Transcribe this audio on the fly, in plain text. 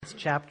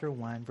chapter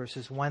 1,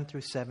 verses 1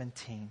 through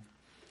 17.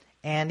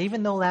 And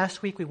even though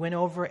last week we went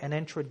over an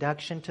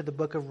introduction to the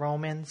book of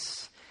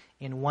Romans,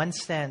 in one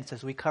sense,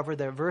 as we cover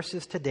the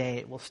verses today,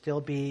 it will still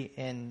be,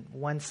 in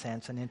one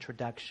sense, an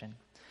introduction.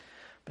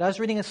 But I was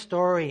reading a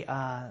story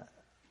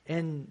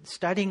in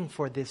studying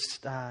for this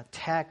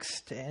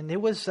text, and it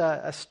was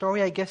a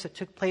story, I guess, that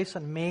took place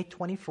on May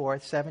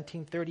 24th,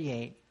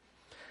 1738.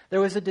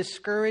 There was a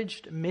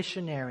discouraged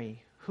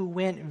missionary who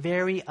went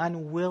very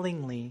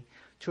unwillingly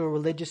to a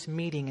religious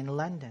meeting in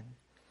London.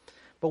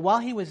 But while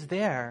he was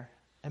there,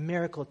 a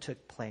miracle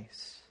took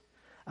place.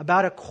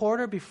 About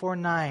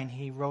 9:15,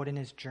 he wrote in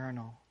his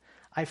journal,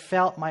 "I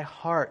felt my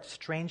heart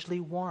strangely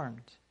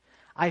warmed.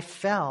 I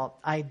felt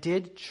I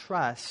did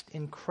trust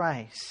in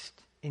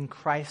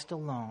Christ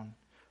alone,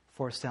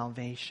 for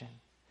salvation.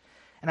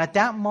 And at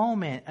that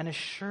moment, an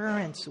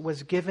assurance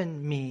was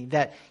given me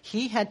that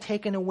He had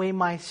taken away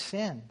my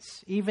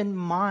sins, even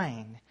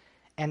mine,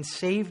 and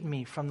saved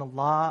me from the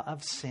law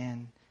of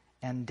sin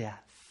and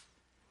death."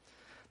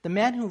 The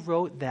man who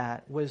wrote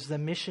that was the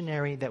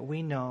missionary that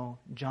we know,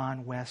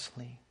 John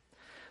Wesley.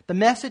 The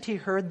message he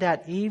heard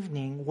that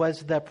evening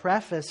was the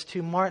preface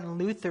to Martin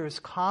Luther's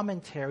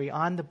commentary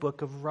on the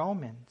book of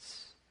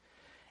Romans.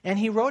 And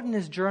he wrote in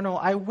his journal,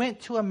 "I went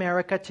to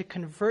America to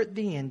convert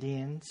the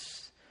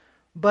Indians,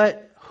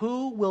 but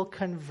who will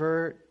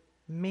convert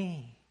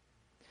me?"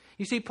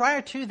 You see,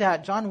 prior to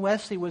that, John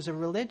Wesley was a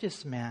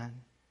religious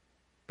man,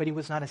 but he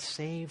was not a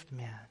saved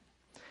man.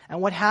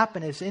 And what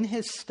happened is, in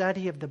his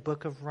study of the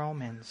book of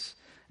Romans,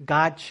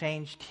 God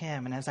changed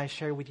him. And as I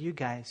shared with you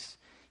guys,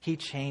 He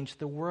changed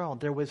the world.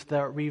 There was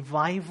the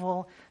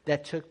revival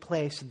that took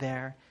place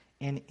there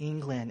in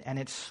England, and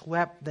it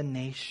swept the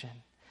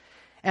nation.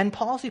 And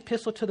Paul's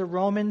epistle to the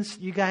Romans,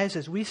 you guys,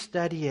 as we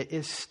study it,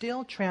 is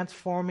still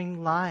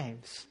transforming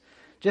lives.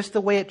 Just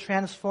the way it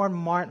transformed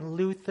Martin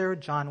Luther,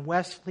 John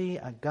Wesley,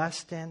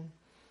 Augustine.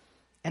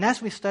 And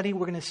as we study,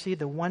 we're going to see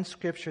the one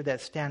scripture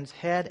that stands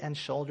head and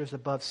shoulders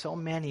above so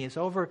many is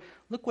over.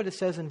 Look what it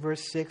says in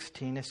verse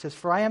 16. It says,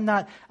 "For I am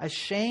not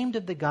ashamed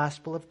of the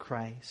gospel of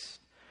Christ,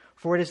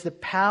 for it is the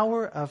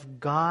power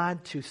of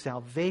God to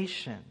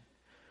salvation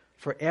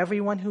for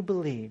everyone who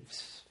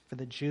believes, for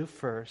the Jew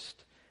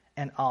first,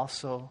 and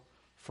also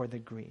for the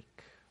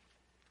Greek."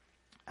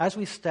 As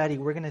we study,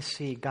 we're going to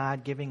see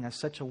God giving us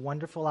such a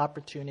wonderful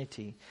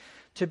opportunity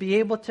to be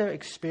able to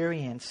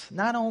experience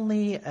not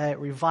only a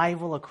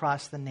revival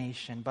across the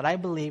nation, but I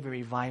believe a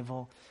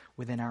revival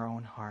within our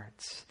own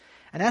hearts.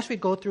 And as we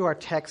go through our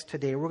text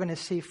today, we're going to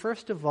see,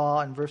 first of all,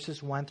 in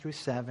verses 1 through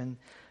 7,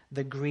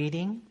 the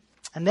greeting.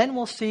 And then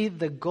we'll see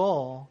the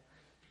goal.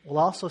 We'll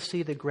also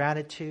see the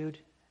gratitude.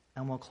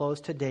 And we'll close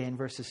today in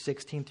verses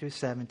 16 through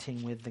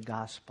 17 with the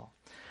gospel.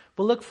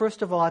 But look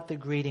first of all at the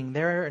greeting.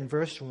 There in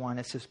verse 1,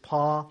 it says,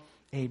 "Paul,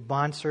 a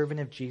bondservant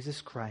of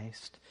Jesus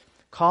Christ,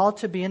 called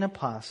to be an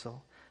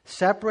apostle,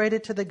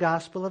 separated to the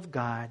gospel of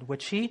God,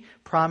 which He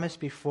promised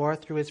before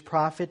through His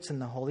prophets in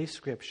the Holy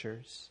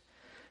Scriptures,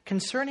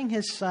 concerning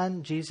His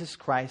Son, Jesus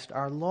Christ,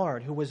 our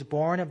Lord, who was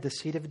born of the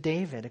seed of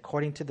David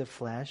according to the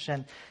flesh,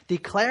 and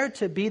declared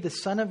to be the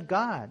Son of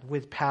God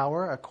with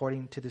power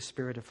according to the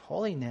Spirit of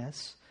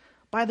holiness,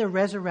 by the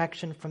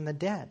resurrection from the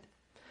dead.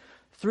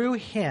 Through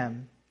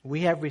Him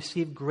we have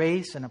received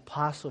grace and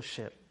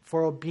apostleship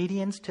for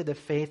obedience to the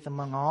faith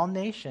among all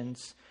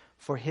nations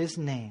for His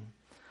name,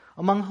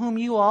 among whom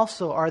you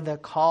also are the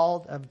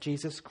called of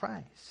Jesus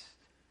Christ.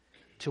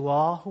 To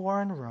all who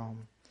are in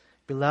Rome,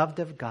 beloved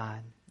of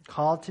God,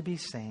 called to be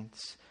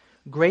saints,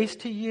 grace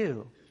to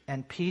you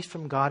and peace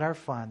from God our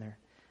Father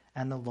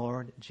and the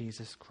Lord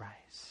Jesus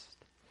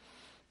Christ."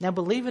 Now,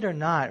 believe it or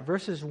not,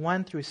 verses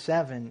 1 through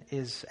 7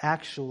 is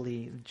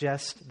actually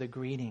just the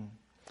greeting.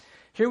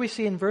 Here we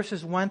see in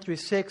verses 1 through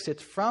 6,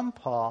 it's from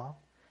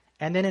Paul,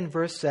 and then in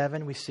verse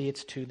 7, we see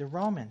it's to the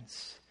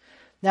Romans.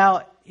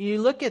 Now,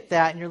 you look at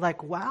that and you're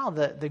like, wow,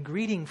 the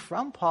greeting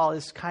from Paul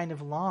is kind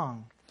of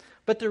long.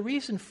 But the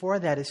reason for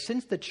that is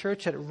since the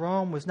church at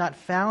Rome was not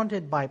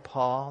founded by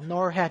Paul,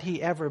 nor had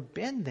he ever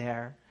been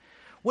there,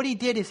 what he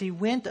did is he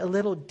went a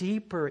little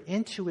deeper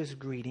into his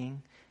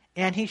greeting,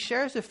 and he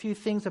shares a few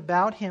things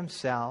about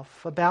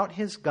himself, about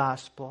his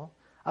gospel,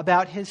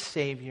 about his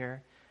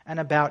Savior, and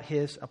about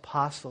his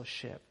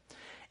apostleship.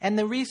 And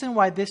the reason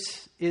why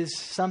this is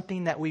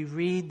something that we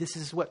read, this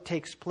is what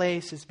takes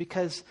place, is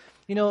because,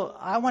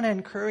 I want to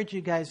encourage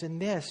you guys in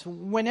this.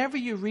 Whenever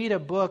you read a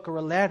book or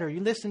a letter, you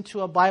listen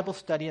to a Bible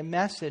study, a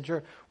message,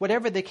 or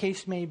whatever the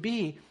case may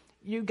be,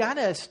 you got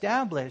to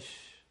establish,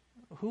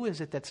 who is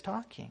it that's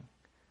talking?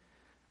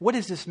 What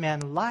is this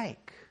man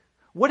like?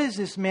 What does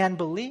this man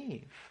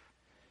believe?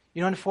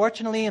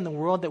 Unfortunately, in the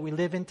world that we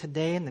live in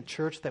today, in the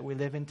church that we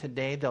live in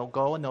today, they'll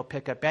go and they'll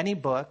pick up any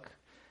book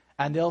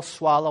and they'll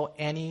swallow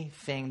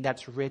anything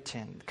that's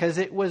written because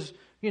it was,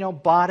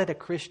 bought at a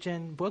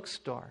Christian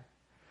bookstore.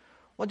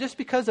 Well, just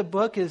because a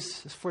book is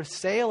for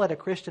sale at a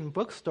Christian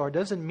bookstore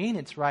doesn't mean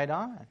it's right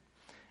on.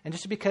 And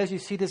just because you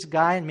see this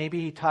guy and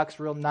maybe he talks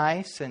real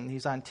nice and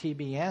he's on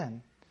TBN,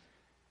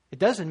 it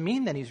doesn't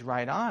mean that he's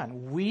right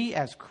on. We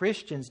as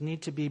Christians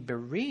need to be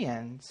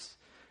Bereans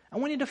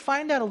And we need to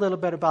find out a little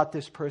bit about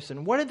this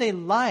person. What are they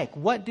like?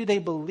 What do they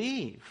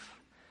believe?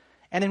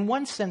 And in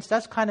one sense,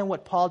 that's kind of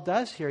what Paul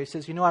does here. He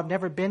says, I've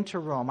never been to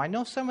Rome. I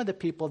know some of the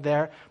people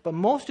there, but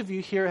most of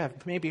you here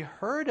have maybe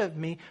heard of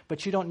me,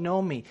 but you don't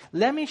know me.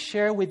 Let me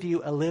share with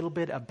you a little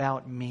bit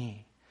about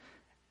me,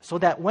 so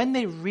that when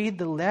they read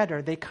the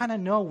letter, they kind of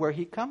know where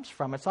he comes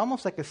from. It's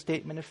almost like a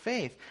statement of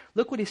faith.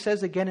 Look what he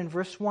says again in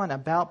verse 1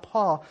 about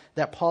Paul,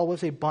 that Paul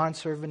was a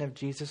bondservant of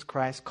Jesus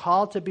Christ,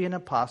 called to be an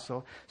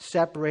apostle,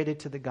 separated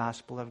to the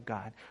gospel of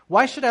God.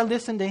 Why should I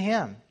listen to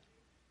him?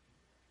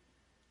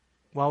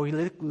 Well, we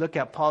look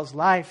at Paul's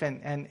life,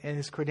 and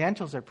his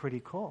credentials are pretty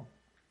cool.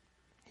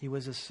 He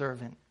was a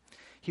servant.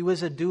 He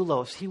was a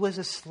doulos. He was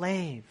a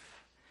slave.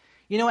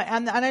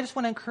 And I just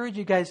want to encourage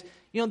you guys,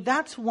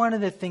 that's one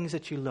of the things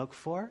that you look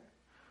for.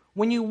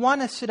 When you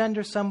want to sit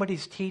under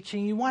somebody's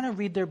teaching, you want to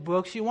read their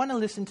books, you want to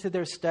listen to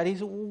their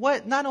studies,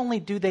 what not only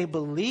do they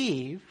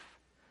believe,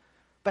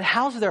 but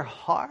how's their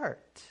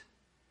heart?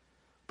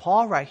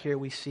 Paul right here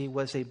we see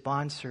was a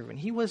bondservant.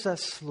 He was a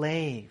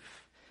slave.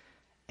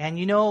 And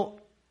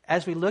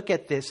as we look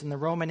at this, in the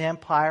Roman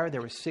Empire,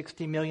 there were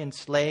 60 million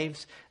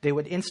slaves. They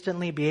would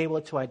instantly be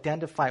able to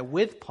identify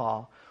with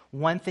Paul.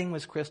 One thing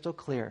was crystal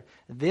clear.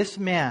 This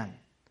man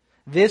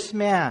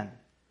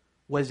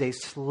was a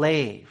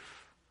slave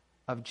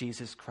of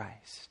Jesus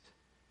Christ.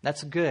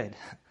 That's good.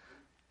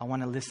 I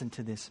want to listen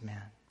to this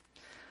man.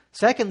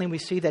 Secondly, we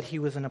see that he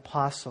was an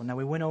apostle. Now,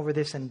 we went over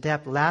this in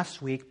depth last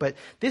week, but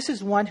this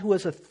is one who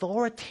was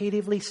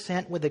authoritatively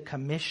sent with a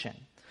commission.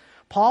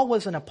 Paul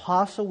was an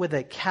apostle with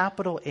a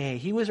capital A.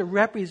 He was a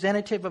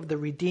representative of the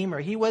Redeemer.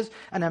 He was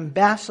an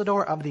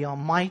ambassador of the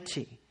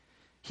Almighty.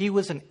 He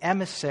was an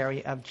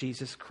emissary of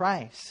Jesus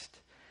Christ.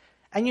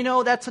 And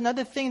that's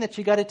another thing that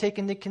you got to take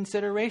into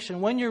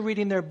consideration when you're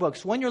reading their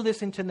books, when you're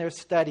listening to their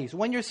studies,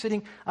 when you're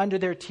sitting under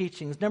their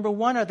teachings. Number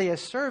one, are they a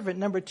servant?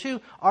 Number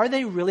two, are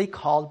they really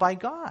called by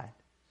God?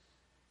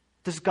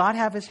 Does God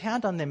have his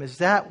hand on them? Is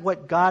that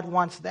what God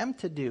wants them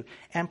to do?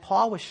 And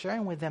Paul was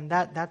sharing with them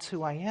that's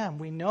who I am.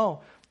 We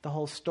know the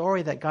whole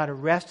story that God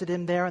arrested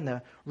him there on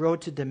the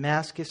road to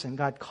Damascus, and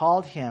God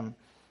called him,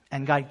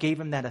 and God gave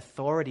him that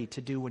authority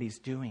to do what he's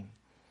doing.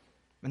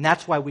 And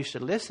that's why we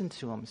should listen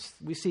to him.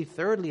 We see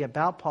thirdly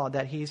about Paul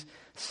that he's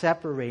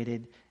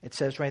separated, it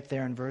says right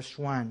there in verse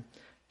 1,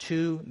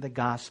 to the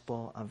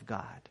gospel of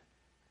God.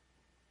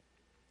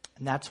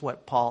 And that's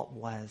what Paul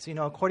was.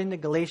 According to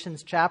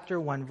Galatians chapter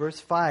 1,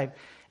 verse 5,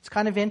 it's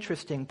kind of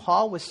interesting.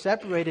 Paul was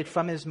separated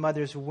from his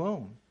mother's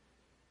womb.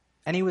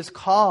 And he was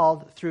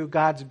called through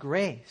God's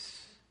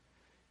grace.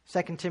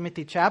 2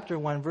 Timothy chapter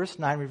 1, verse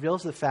 9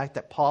 reveals the fact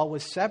that Paul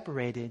was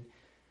separated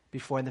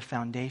before the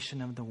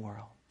foundation of the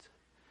world.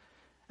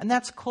 And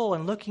that's cool.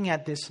 And looking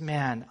at this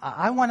man,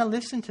 I want to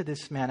listen to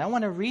this man. I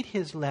want to read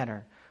his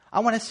letter. I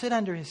want to sit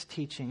under his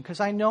teaching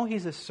because I know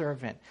he's a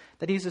servant,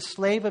 that he's a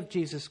slave of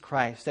Jesus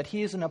Christ, that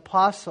he is an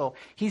apostle.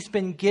 He's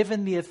been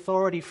given the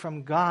authority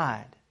from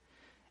God.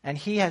 And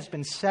he has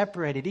been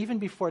separated even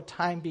before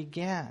time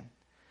began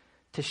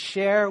to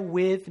share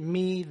with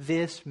me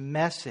this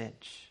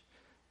message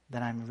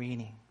that I'm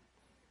reading.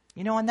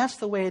 And that's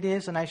the way it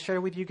is. And I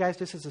shared with you guys,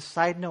 this is a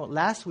side note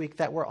last week,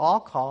 that we're all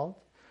called.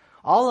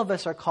 All of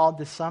us are called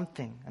to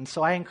something. And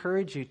so I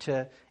encourage you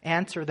to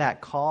answer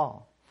that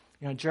call.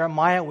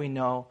 Jeremiah, we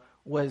know,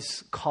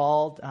 was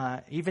called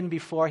even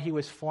before he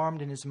was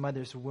formed in his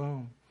mother's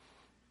womb.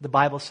 The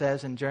Bible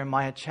says in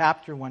Jeremiah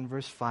chapter 1,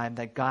 verse 5,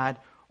 that God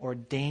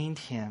ordained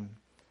him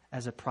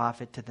as a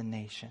prophet to the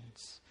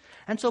nations.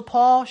 And so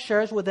Paul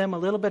shares with them a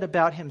little bit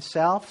about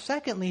himself.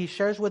 Secondly, he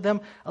shares with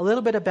them a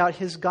little bit about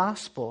his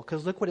gospel.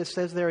 Because look what it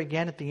says there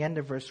again at the end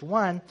of verse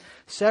 1.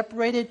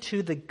 Separated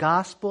to the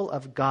gospel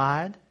of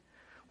God,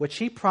 which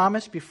he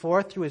promised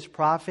before through his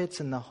prophets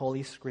in the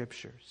Holy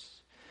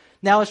Scriptures.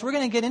 Now, as we're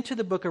going to get into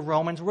the book of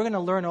Romans, we're going to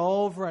learn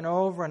over and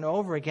over and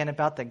over again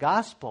about the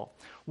gospel.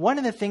 One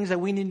of the things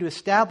that we need to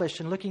establish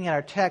in looking at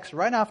our text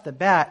right off the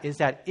bat is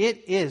that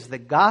it is the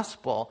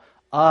gospel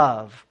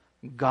of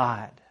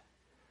God.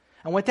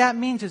 And what that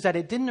means is that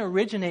it didn't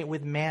originate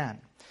with man.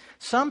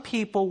 Some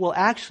people will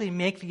actually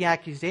make the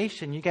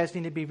accusation, you guys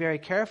need to be very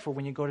careful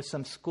when you go to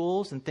some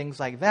schools and things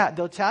like that.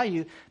 They'll tell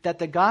you that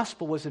the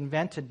gospel was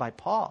invented by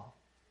Paul.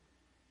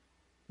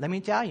 Let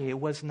me tell you, it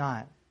was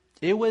not.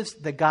 It was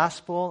the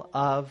gospel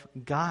of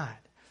God.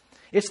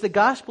 It's the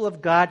gospel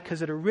of God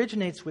because it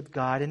originates with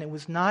God and it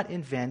was not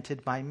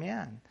invented by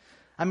man.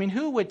 I mean,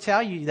 who would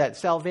tell you that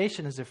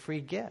salvation is a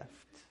free gift?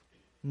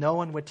 No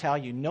one would tell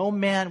you. No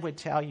man would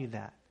tell you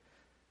that.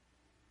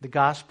 The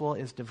gospel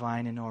is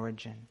divine in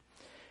origin.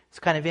 It's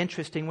kind of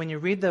interesting. When you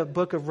read the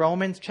book of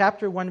Romans,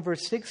 chapter 1,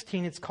 verse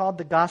 16, it's called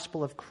the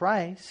gospel of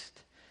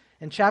Christ.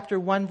 In chapter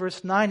 1,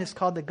 verse 9, it's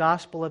called the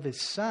gospel of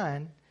his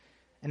Son.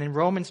 And in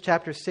Romans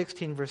chapter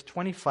 16, verse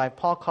 25,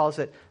 Paul calls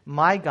it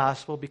my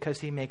gospel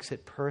because he makes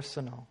it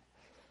personal.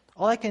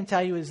 All I can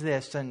tell you is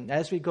this, and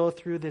as we go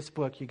through this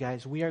book, you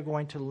guys, we are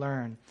going to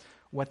learn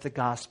what the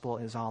gospel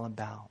is all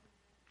about.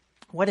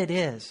 What it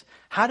is,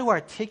 how to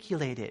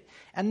articulate it,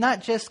 and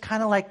not just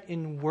kind of like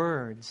in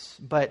words,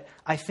 but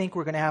I think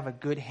we're going to have a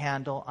good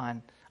handle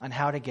on on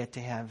how to get to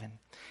heaven.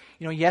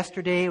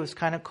 Yesterday it was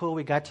kind of cool.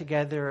 We got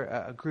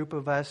together, a group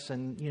of us,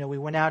 and, we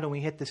went out and we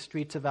hit the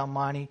streets of El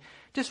Monte,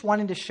 just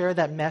wanting to share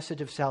that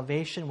message of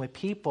salvation with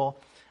people.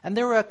 And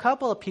there were a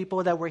couple of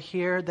people that were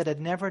here that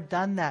had never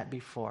done that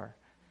before.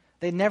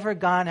 They'd never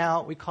gone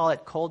out, we call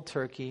it cold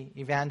turkey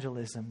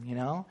evangelism,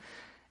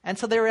 And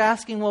so they were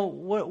asking, well,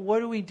 what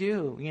do we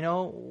do? And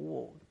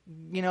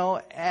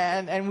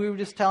we were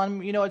just telling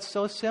them, it's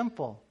so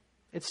simple.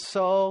 It's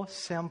so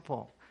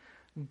simple.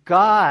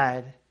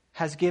 God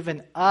has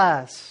given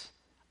us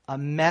a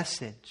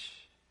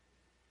message,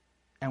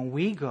 and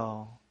we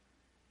go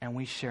and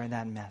we share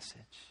that message.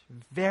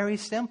 Very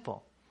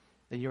simple.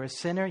 That you're a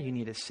sinner, you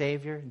need a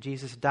Savior.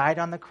 Jesus died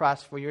on the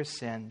cross for your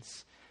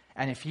sins.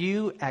 And if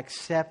you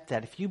accept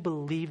that, if you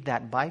believe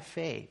that by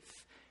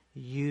faith,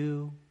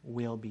 you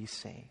will be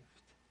saved.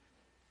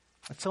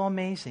 It's so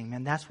amazing,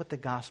 man. That's what the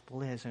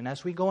gospel is. And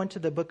as we go into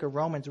the book of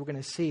Romans, we're going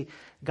to see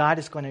God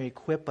is going to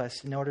equip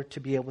us in order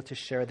to be able to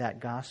share that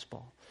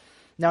gospel.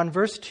 Now in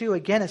verse 2,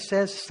 again, it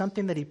says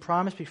something that he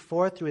promised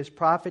before through his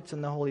prophets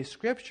in the Holy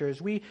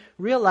Scriptures. We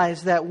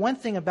realize that one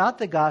thing about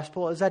the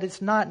gospel is that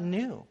it's not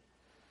new.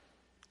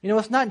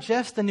 It's not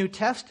just the New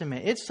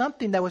Testament. It's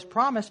something that was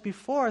promised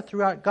before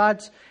throughout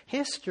God's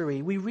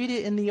history. We read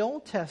it in the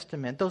Old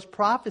Testament, those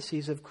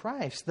prophecies of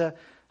Christ. The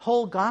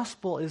whole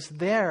gospel is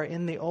there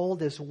in the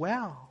Old as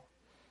well.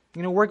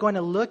 We're going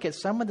to look at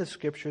some of the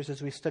scriptures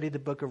as we study the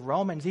book of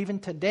Romans. Even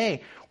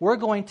today, we're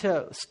going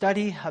to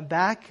study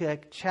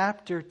Habakkuk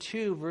chapter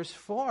 2, verse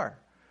 4,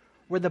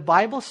 where the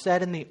Bible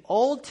said in the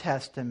Old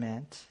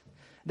Testament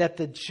that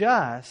the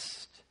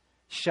just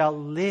shall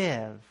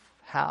live,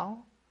 how?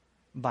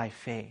 By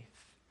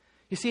faith.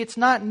 You see, it's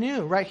not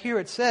new. Right here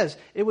it says,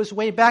 it was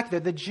way back there.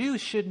 The Jews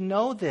should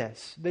know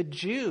this. The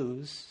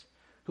Jews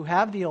who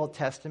have the Old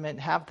Testament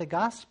have the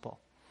gospel.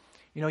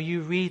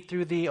 You read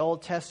through the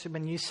Old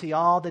Testament, you see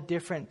all the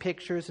different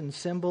pictures and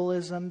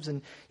symbolisms.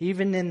 And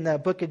even in the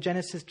book of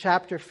Genesis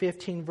chapter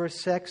 15,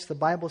 verse 6, the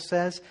Bible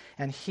says,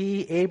 and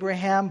he,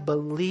 Abraham,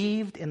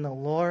 believed in the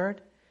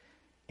Lord,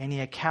 and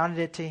he accounted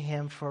it to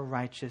him for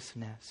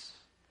righteousness.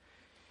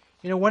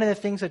 One of the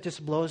things that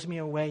just blows me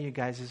away, you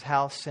guys, is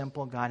how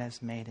simple God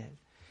has made it.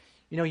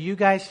 You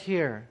guys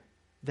here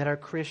that are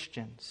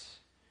Christians,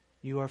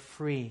 you are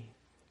free,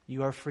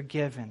 you are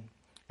forgiven,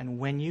 and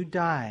when you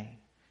die,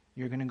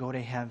 you're going to go to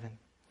heaven.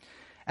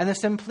 And the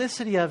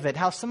simplicity of it,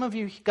 how some of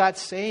you got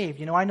saved.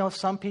 I know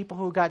some people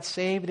who got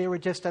saved, they were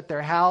just at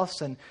their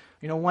house, and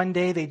one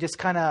day they just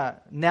kind of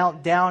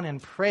knelt down and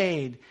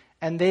prayed,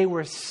 and they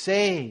were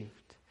saved.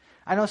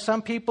 I know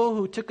some people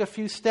who took a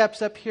few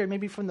steps up here,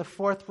 maybe from the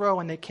fourth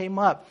row, and they came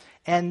up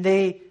and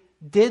they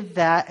did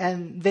that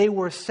and they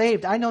were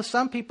saved. I know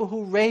some people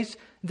who raised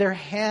their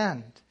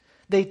hand.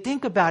 They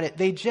think about it.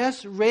 They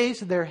just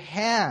raised their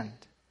hand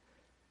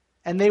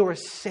and they were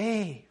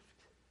saved.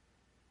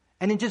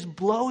 And it just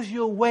blows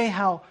you away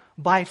how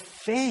by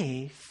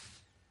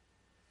faith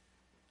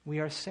we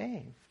are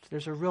saved.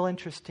 There's a real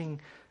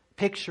interesting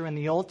picture in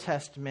the Old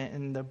Testament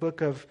in the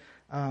book of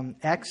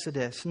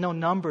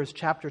Numbers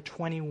chapter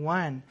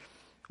 21,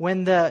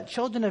 when the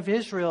children of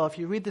Israel, if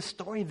you read the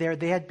story there,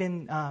 they had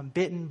been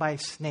bitten by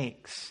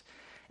snakes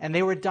and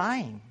they were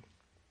dying.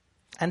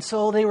 And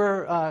so they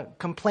were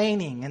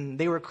complaining and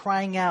they were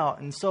crying out.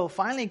 And so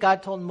finally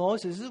God told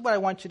Moses, this is what I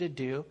want you to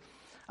do.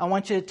 I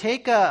want you to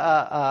take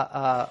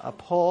a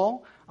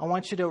pole. I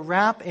want you to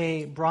wrap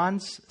a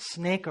bronze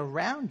snake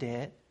around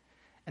it.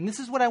 And this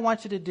is what I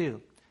want you to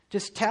do.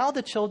 Just tell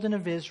the children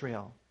of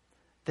Israel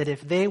that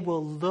if they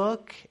will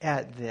look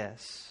at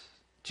this,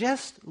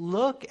 just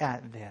look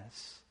at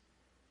this,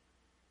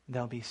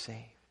 they'll be saved.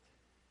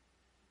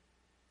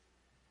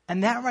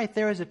 And that right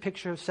there is a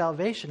picture of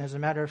salvation. As a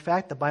matter of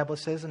fact, the Bible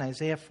says in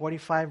Isaiah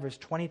 45, verse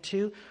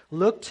 22,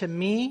 look to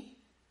me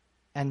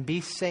and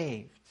be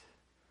saved,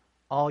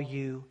 all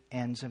you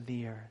ends of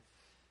the earth.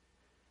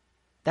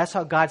 That's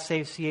how God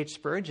saved C.H.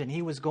 Spurgeon.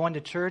 He was going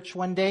to church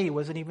one day. He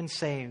wasn't even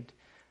saved.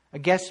 A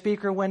guest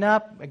speaker went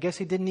up. I guess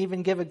he didn't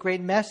even give a great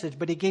message,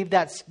 but he gave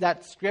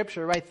that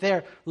scripture right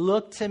there.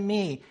 Look to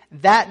me.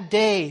 That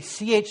day,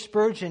 C.H.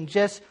 Spurgeon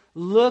just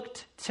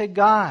looked to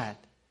God.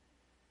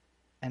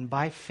 And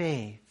by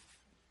faith,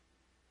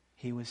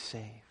 he was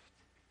saved.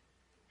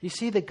 You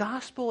see, the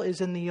gospel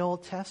is in the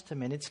Old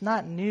Testament. It's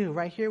not new.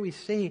 Right here we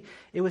see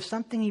it was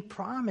something he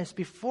promised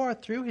before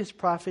through his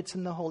prophets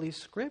in the Holy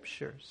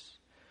Scriptures.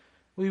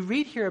 We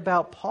read here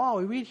about Paul.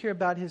 We read here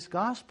about his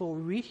gospel.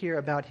 We read here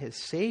about his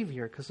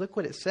Savior. Because look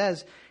what it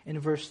says in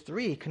verse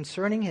 3.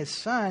 Concerning his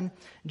Son,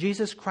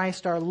 Jesus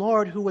Christ our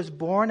Lord, who was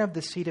born of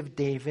the seed of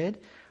David,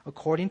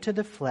 according to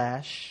the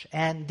flesh,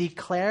 and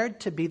declared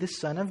to be the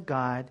Son of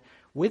God,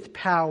 with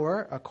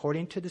power,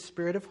 according to the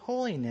Spirit of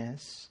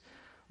holiness,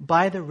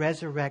 by the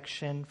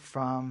resurrection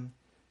from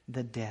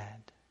the dead.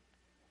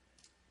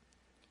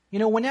 You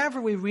know, whenever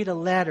we read a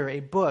letter, a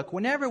book,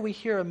 whenever we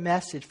hear a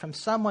message from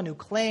someone who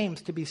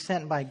claims to be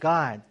sent by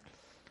God,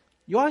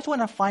 you always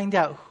want to find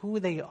out who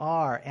they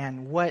are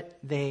and what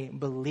they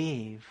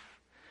believe.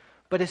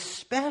 But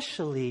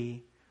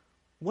especially,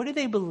 what do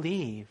they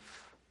believe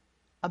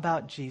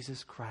about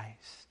Jesus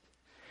Christ.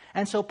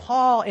 And so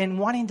Paul, in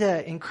wanting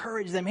to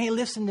encourage them, hey,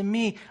 listen to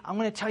me. I'm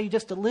going to tell you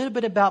just a little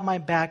bit about my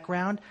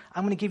background.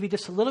 I'm going to give you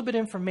just a little bit of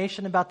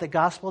information about the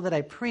gospel that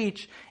I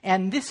preach.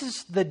 And this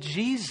is the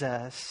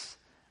Jesus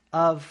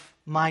of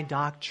my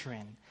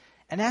doctrine.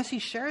 And as he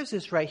shares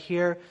this right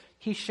here,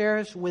 he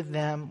shares with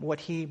them what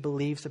he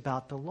believes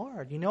about the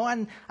Lord.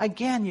 And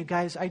again, you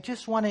guys, I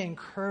just want to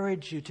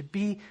encourage you to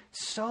be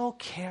so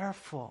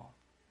careful.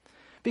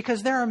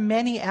 Because there are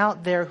many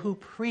out there who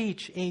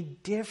preach a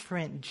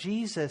different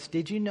Jesus.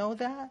 Did you know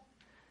that?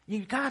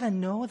 You got to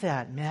know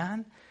that,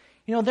 man.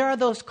 There are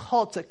those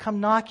cults that come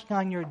knocking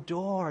on your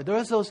door.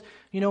 There's those,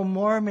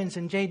 Mormons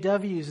and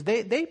JWs.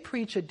 They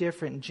preach a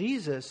different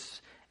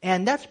Jesus.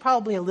 And that's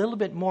probably a little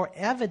bit more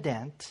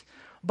evident.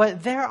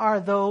 But there are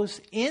those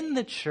in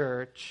the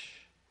church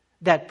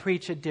that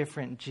preach a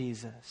different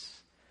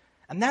Jesus.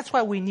 And that's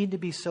why we need to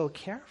be so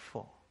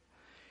careful.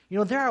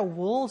 There are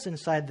wolves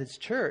inside this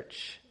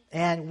church.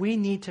 And we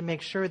need to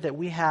make sure that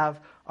we have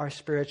our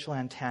spiritual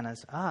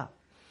antennas up.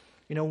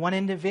 One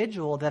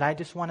individual that I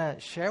just want to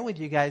share with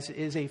you guys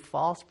is a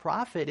false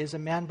prophet, is a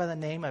man by the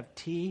name of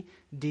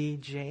T.D.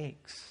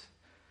 Jakes.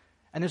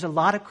 And there's a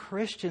lot of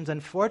Christians,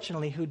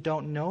 unfortunately, who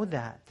don't know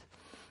that.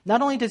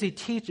 Not only does he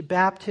teach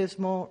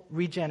baptismal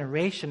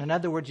regeneration, in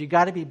other words, you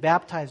got to be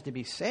baptized to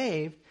be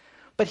saved,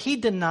 but he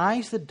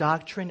denies the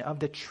doctrine of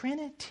the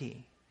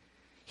Trinity.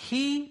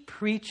 He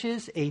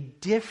preaches a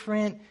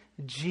different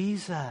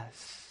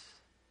Jesus.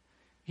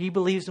 He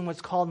believes in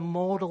what's called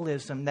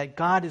modalism, that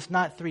God is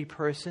not three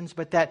persons,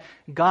 but that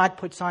God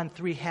puts on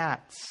three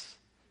hats.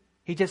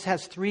 He just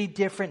has three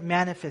different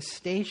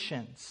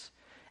manifestations.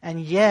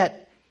 And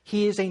yet,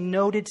 he is a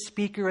noted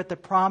speaker at the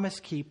Promise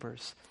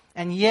Keepers.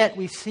 And yet,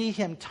 we see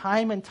him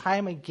time and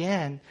time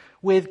again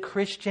with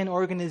Christian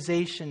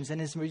organizations,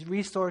 and his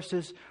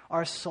resources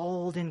are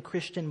sold in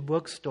Christian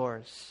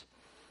bookstores.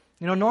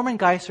 Norman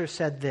Geisler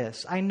said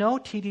this, I know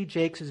T.D.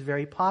 Jakes is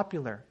very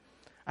popular.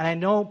 And I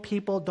know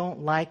people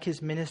don't like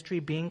his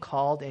ministry being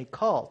called a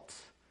cult,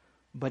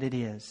 but it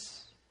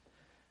is.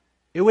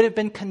 It would have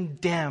been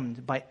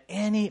condemned by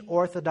any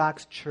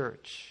Orthodox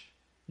church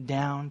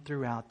down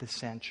throughout the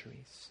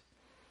centuries.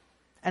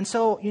 And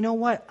so, you know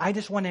what? I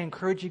just want to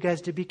encourage you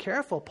guys to be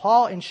careful.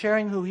 Paul, in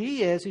sharing who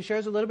he is, he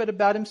shares a little bit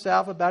about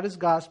himself, about his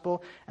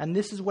gospel, and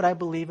this is what I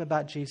believe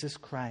about Jesus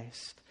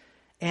Christ.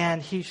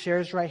 And he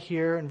shares right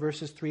here in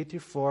verses 3 through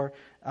 4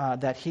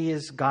 that he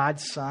is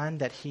God's Son,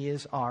 that he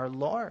is our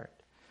Lord.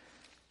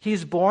 He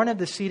is born of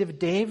the seed of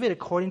David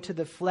according to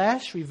the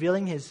flesh,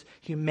 revealing his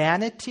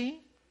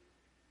humanity.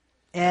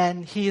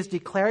 And he is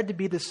declared to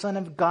be the Son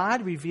of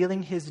God,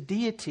 revealing his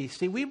deity.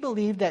 See, we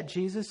believe that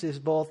Jesus is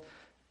both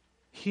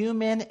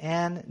human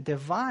and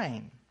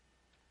divine,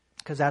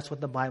 because that's what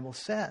the Bible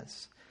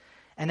says.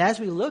 And as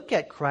we look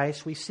at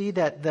Christ, we see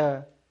that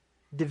the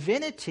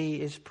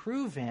divinity is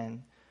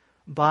proven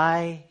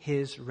by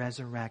his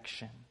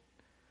resurrection.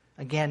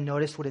 Again,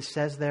 notice what it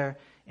says there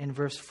in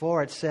verse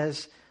 4. It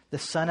says, the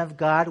Son of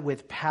God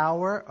with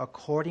power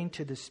according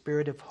to the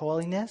Spirit of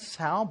holiness.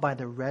 How? By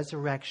the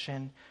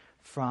resurrection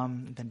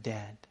from the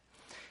dead.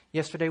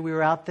 Yesterday we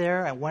were out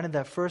there, and one of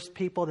the first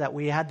people that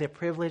we had the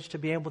privilege to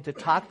be able to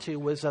talk to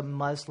was a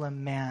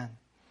Muslim man.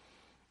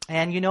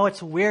 And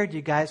it's weird,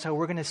 you guys, how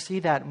we're going to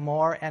see that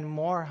more and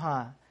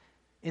more,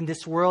 in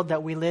this world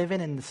that we live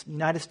in the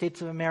United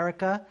States of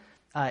America.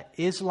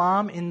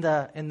 Islam in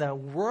the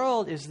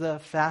world is the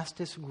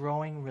fastest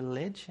growing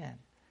religion.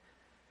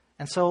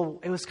 And so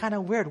it was kind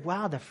of weird.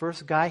 Wow, the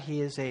first guy, he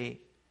is a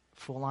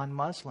full-on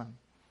Muslim.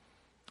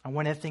 And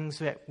one of the things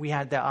that we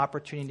had the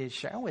opportunity to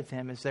share with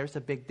him is there's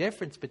a big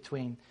difference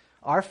between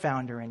our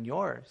founder and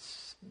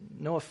yours.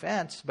 No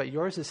offense, but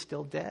yours is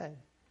still dead.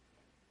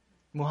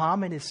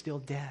 Muhammad is still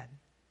dead.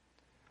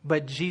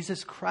 But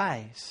Jesus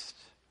Christ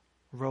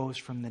rose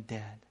from the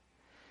dead.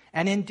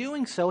 And in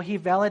doing so, he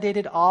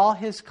validated all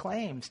his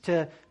claims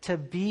to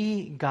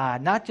be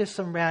God. Not just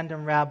some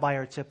random rabbi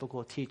or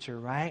typical teacher,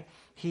 right?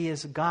 He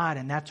is God,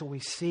 and that's what we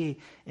see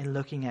in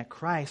looking at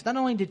Christ. Not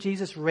only did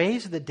Jesus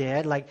raise the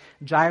dead, like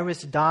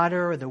Jairus'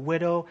 daughter or the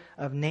widow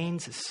of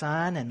Nain's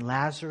son and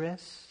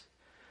Lazarus,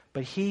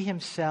 but he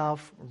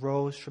himself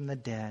rose from the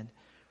dead,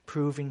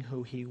 proving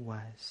who he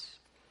was.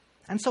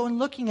 And so in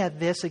looking at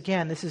this,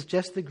 again, this is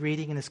just the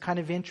greeting, and it's kind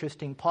of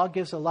interesting. Paul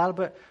gives a little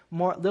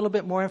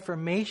bit more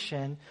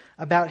information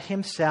about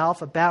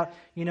himself, about,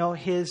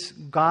 his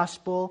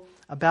gospel,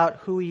 about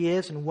who he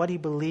is and what he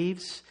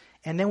believes.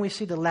 And then we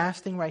see the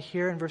last thing right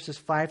here in verses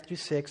 5 through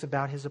 6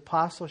 about his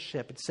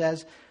apostleship. It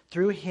says,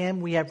 through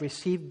him we have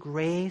received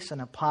grace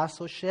and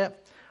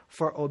apostleship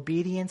for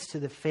obedience to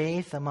the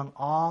faith among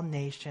all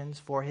nations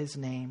for his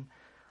name,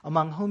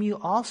 among whom you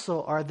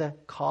also are the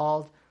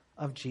called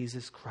of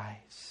Jesus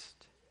Christ.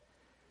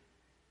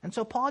 And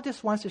so Paul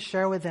just wants to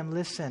share with them,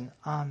 listen,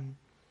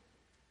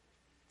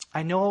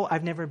 I know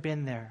I've never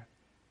been there.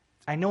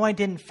 I know I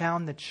didn't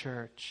found the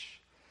church,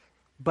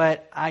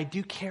 but I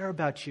do care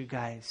about you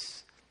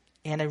guys.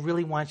 And I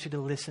really want you to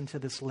listen to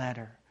this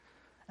letter.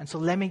 And so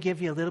let me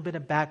give you a little bit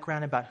of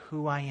background about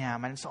who I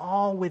am. And it's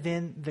all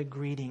within the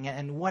greeting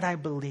and what I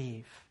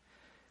believe.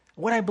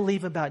 What I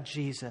believe about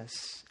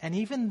Jesus. And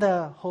even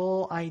the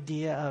whole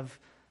idea of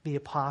the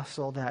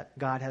apostle that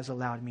God has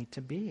allowed me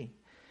to be.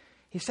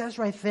 He says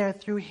right there,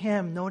 through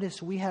him, notice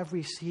we have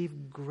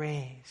received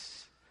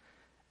grace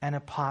and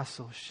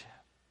apostleship.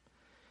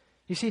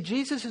 You see,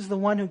 Jesus is the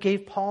one who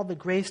gave Paul the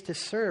grace to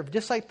serve,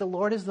 just like the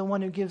Lord is the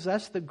one who gives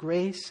us the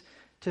grace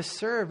to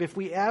serve. If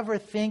we ever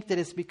think that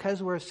it's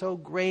because we're so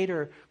great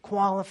or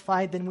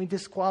qualified, then we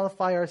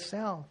disqualify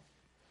ourselves.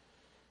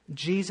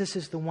 Jesus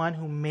is the one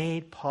who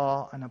made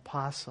Paul an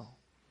apostle.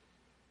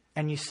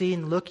 And you see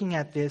in looking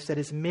at this that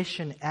his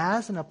mission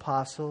as an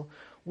apostle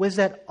was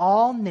that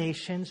all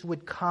nations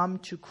would come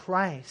to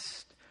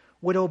Christ,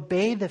 would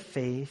obey the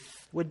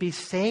faith, would be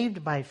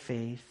saved by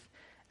faith,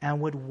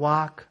 and would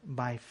walk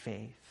by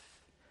faith,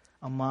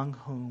 among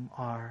whom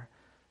are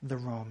the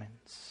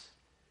Romans.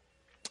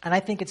 And I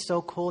think it's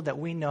so cool that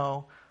we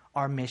know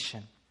our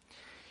mission.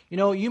 You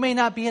know, you may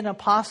not be an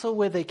apostle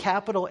with a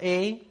capital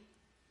A.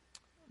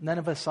 None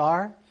of us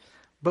are.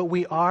 But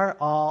we are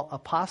all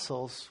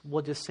apostles,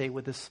 we'll just say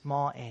with a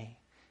small a.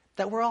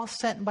 That we're all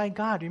sent by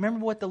God.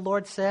 Remember what the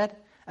Lord said?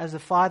 As the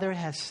Father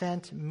has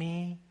sent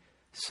me,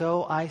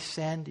 so I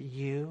send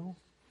you.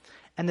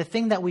 And the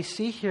thing that we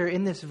see here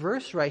in this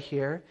verse right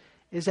here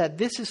is that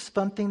this is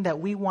something that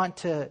we want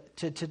to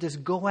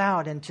just go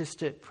out and just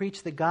to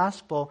preach the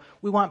gospel.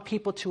 We want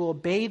people to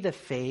obey the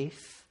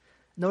faith.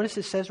 Notice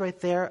it says right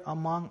there,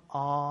 among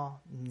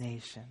all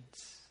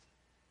nations.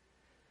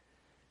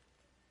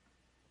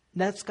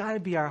 That's got to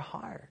be our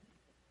heart.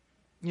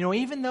 You know,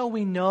 even though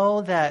we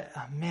know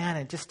that, man,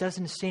 it just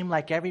doesn't seem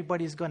like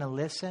everybody's going to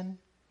listen,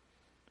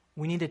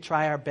 we need to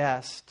try our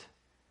best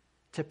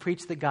to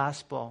preach the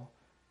gospel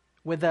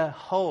with a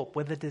hope,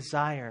 with a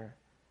desire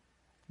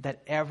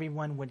that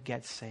everyone would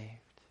get saved.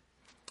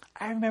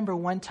 I remember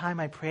one time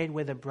I prayed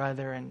with a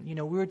brother and, you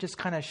know, we were just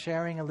kind of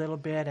sharing a little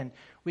bit and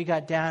we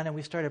got down and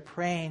we started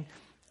praying.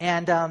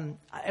 And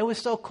it was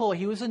so cool.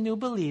 He was a new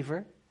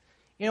believer.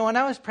 You know, when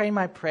I was praying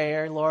my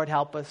prayer, Lord,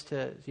 help us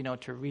to, you know,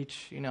 to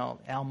reach, you know,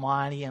 El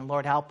Monte, and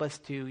Lord, help us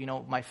to, you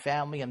know, my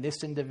family and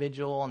this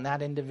individual and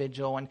that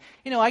individual. And,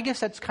 you know, I guess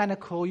that's kind of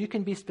cool. You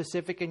can be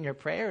specific in your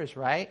prayers,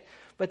 right?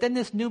 But then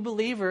this new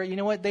believer, you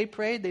know what they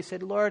prayed? They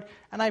said, Lord,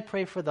 and I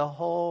pray for the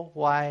whole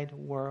wide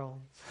world.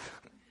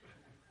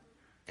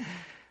 And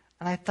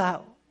I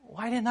thought,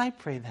 why didn't I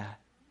pray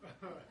that?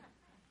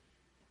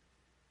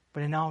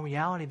 But in all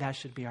reality, that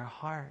should be our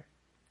heart.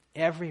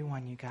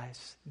 Everyone, you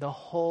guys, the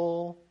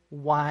whole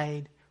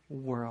wide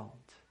world.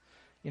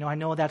 You know, I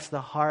know that's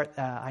the heart.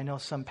 I know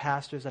some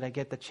pastors that I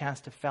get the chance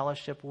to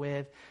fellowship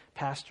with.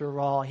 Pastor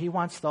Raul, he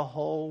wants the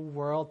whole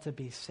world to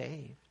be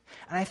saved.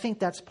 And I think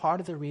that's part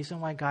of the reason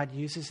why God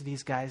uses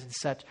these guys in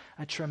such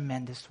a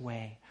tremendous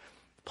way.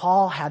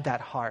 Paul had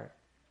that heart.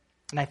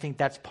 And I think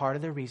that's part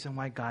of the reason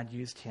why God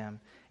used him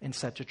in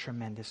such a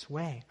tremendous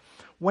way.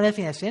 One of the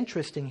things that's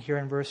interesting here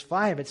in verse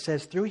 5, it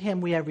says, through him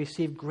we have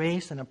received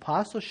grace and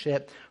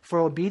apostleship for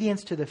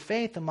obedience to the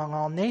faith among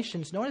all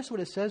nations. Notice what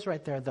it says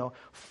right there, though.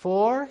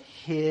 For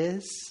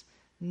his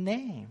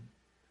name.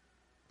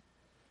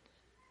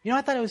 You know,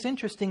 I thought it was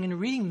interesting in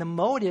reading the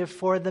motive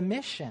for the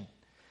mission.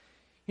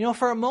 You know,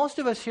 for most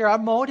of us here, our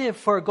motive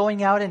for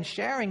going out and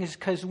sharing is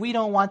because we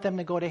don't want them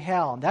to go to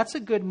hell. That's a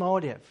good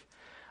motive.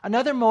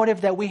 Another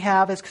motive that we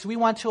have is because we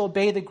want to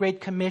obey the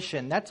Great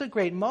Commission. That's a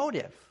great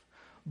motive.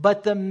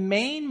 But the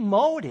main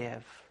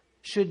motive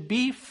should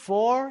be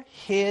for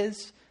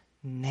his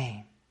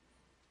name.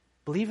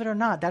 Believe it or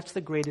not, that's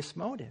the greatest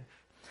motive.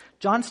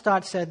 John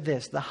Stott said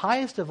this, the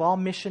highest of all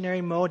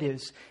missionary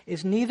motives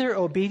is neither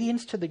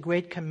obedience to the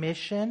Great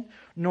Commission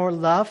nor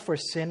love for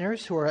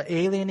sinners who are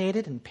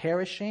alienated and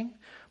perishing,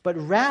 but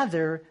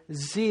rather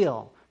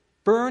zeal,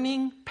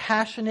 burning,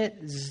 passionate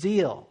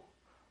zeal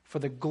for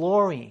the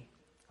glory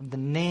of the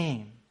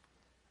name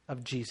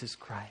of Jesus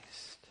Christ.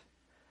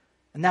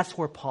 And that's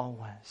where Paul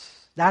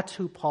was. That's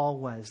who Paul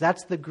was.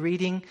 That's the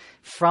greeting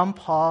from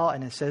Paul,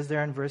 and it says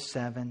there in verse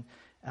 7,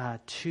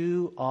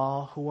 to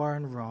all who are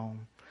in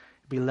Rome,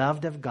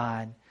 beloved of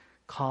God,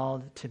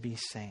 called to be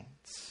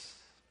saints.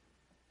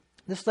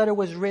 This letter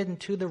was written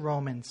to the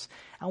Romans.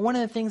 And one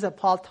of the things that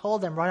Paul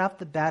told them right off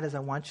the bat is, I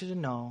want you to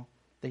know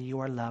that you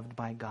are loved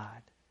by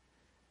God.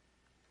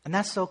 And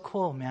that's so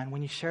cool, man,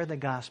 when you share the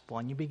gospel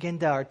and you begin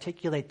to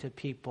articulate to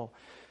people,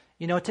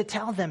 you know, to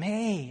tell them,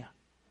 hey,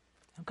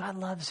 God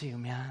loves you,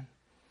 man.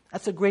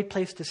 That's a great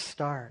place to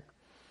start.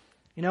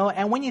 You know,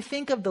 and when you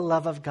think of the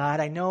love of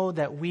God, I know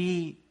that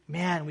we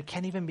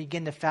can't even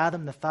begin to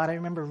fathom the thought. I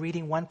remember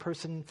reading one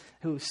person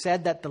who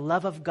said that the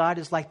love of God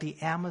is like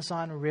the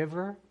Amazon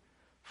River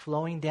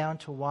flowing down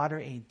to water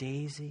a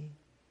daisy.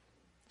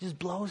 It just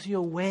blows you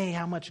away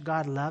how much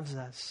God loves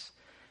us.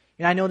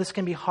 You know, I know this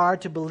can be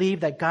hard to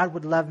believe that God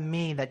would love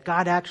me, that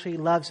God actually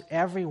loves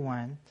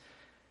everyone,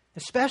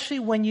 especially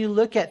when you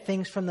look at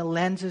things from the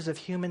lenses of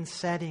human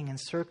setting and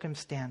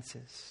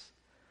circumstances.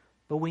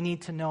 But we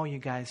need to know, you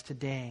guys,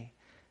 today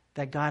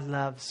that God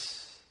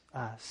loves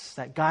us,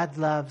 that God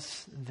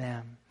loves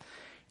them.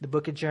 The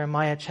book of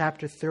Jeremiah,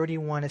 chapter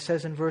 31, it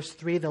says in verse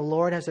 3, "The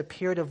Lord has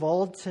appeared of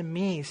old to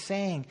me,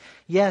 saying,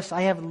 Yes,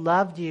 I have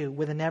loved you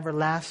with an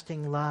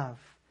everlasting love.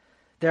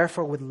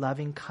 Therefore, with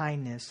loving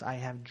kindness I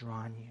have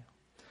drawn you."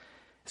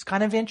 It's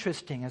kind of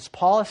interesting. As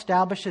Paul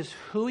establishes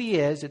who he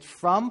is, it's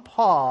from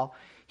Paul.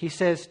 He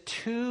says,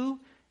 "To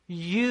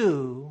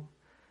you,"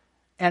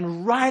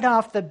 and right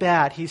off the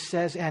bat, he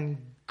says, "And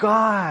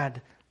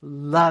God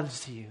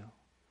loves you."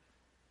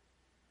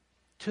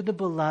 To the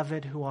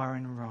beloved who are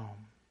in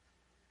Rome.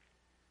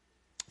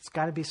 It's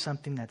got to be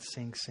something that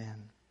sinks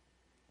in.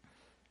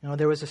 You know,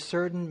 there was a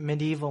certain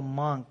medieval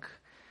monk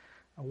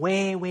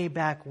way, way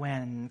back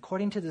when.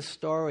 According to the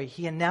story,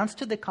 he announced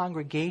to the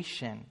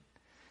congregation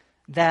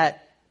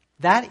that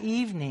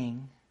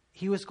evening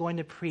he was going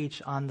to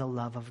preach on the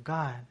love of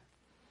God.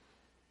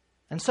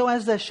 And so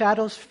as the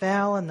shadows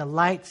fell and the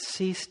light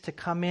ceased to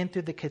come in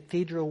through the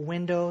cathedral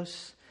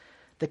windows,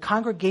 the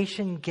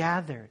congregation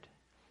gathered.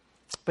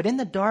 But in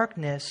the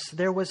darkness,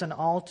 there was an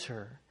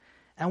altar.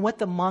 And what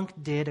the monk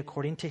did,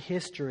 according to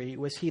history,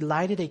 was he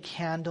lighted a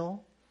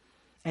candle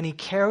and he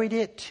carried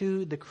it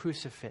to the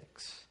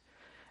crucifix.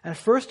 And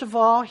first of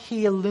all,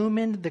 he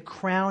illumined the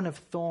crown of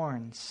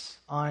thorns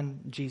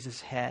on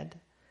Jesus' head.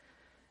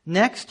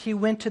 Next, he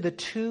went to the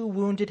 2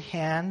 wounded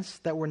hands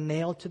that were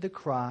nailed to the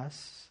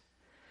cross.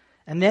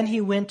 And then he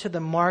went to the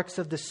marks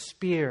of the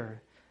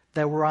spear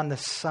that were on the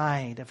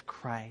side of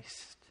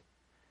Christ.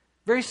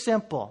 Very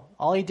simple.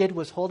 All he did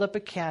was hold up a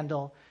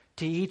candle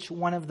to each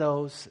one of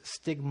those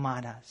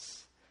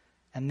stigmatas.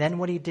 And then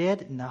what he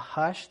did in the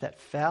hush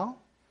that fell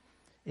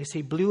is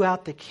he blew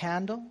out the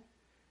candle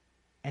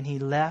and he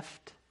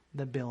left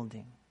the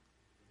building.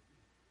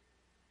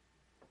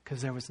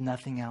 Because there was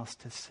nothing else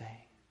to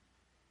say.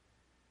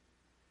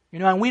 You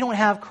know, and we don't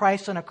have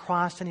Christ on a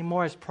cross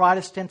anymore. As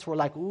Protestants, we're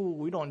like, ooh,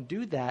 we don't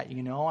do that,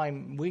 you know.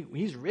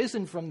 He's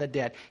risen from the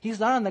dead. He's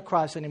not on the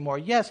cross anymore.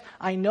 Yes,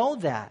 I know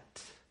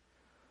that.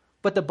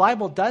 But the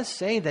Bible does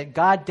say that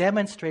God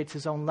demonstrates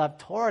His own love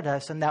toward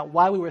us and that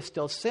while we were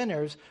still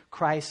sinners,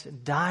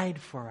 Christ died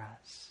for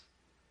us.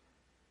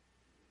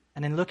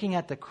 And in looking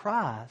at the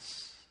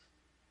cross,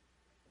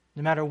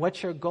 no matter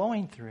what you're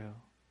going through,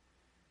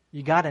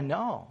 you got to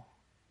know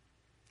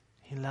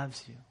He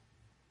loves you.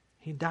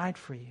 He died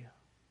for you.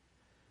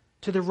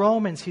 To the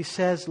Romans, he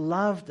says,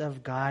 loved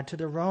of God. To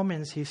the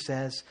Romans, he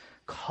says,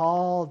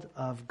 called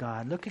of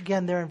God. Look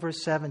again there in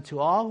verse 7. To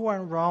all who are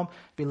in Rome,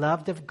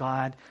 beloved of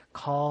God,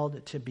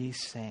 called to be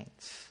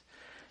saints.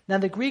 Now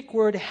the Greek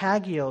word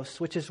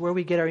hagios, which is where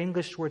we get our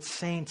English word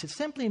saints, it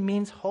simply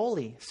means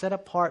holy, set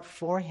apart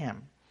for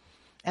Him.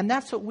 And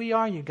that's what we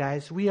are, you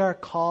guys. We are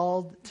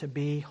called to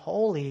be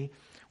holy.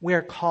 We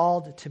are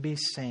called to be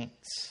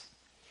saints.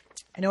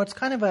 You know, it's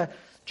kind of a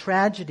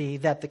tragedy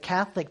that the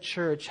Catholic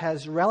Church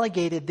has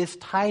relegated this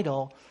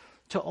title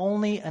to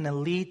only an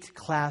elite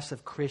class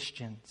of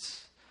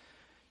Christians.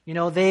 You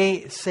know,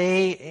 they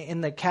say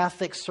in the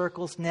Catholic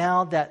circles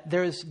now that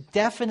there's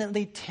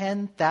definitely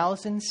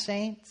 10,000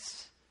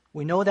 saints.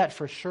 We know that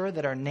for sure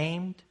that are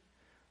named,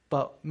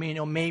 but you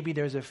know, maybe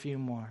there's a few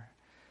more.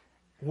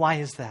 Why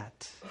is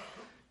that?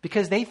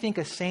 Because they think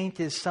a saint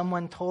is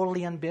someone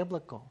totally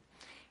unbiblical.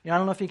 You know, I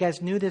don't know if you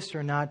guys knew this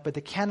or not, but the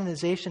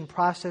canonization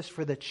process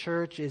for the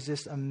church is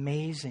just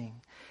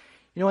amazing.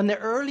 You know, in the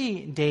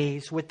early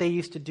days, what they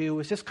used to do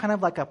was just kind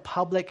of like a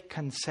public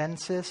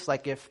consensus.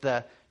 Like if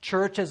the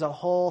church as a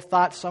whole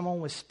thought someone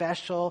was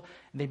special,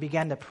 and they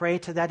began to pray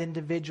to that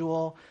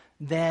individual,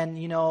 then,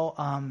 you know,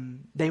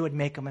 they would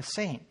make them a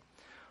saint.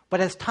 But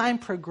as time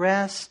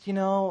progressed, you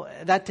know,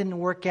 that didn't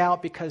work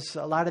out because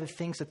a lot of the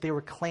things that they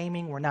were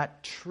claiming were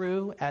not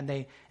true, and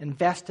they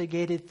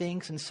investigated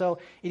things. And so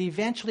it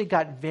eventually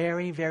got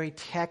very, very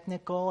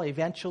technical.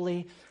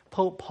 Eventually,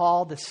 Pope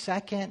Paul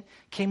II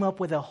came up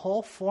with a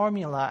whole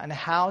formula on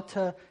how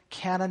to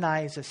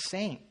canonize a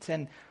saint.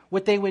 And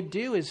what they would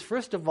do is,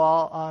 first of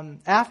all,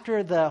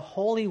 after the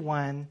Holy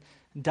One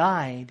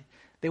died,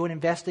 they would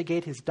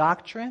investigate his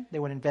doctrine, they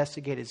would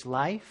investigate his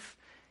life.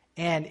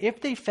 And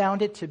if they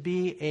found it to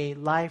be a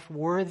life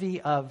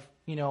worthy of,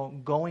 you know,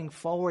 going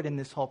forward in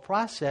this whole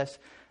process,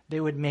 they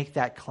would make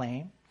that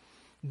claim.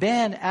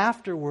 Then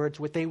afterwards,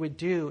 what they would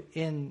do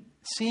in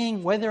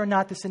seeing whether or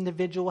not this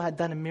individual had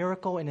done a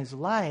miracle in his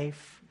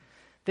life,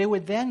 they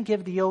would then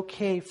give the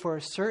okay for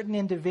certain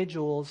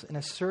individuals in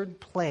a certain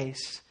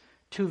place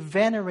to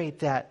venerate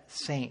that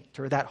saint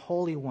or that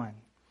holy one.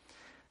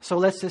 So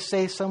let's just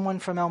say someone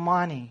from El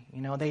Monte,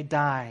 you know, they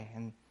die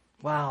and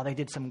wow, they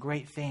did some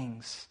great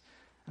things.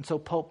 And so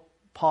Pope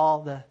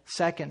Paul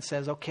II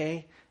says,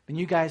 okay, then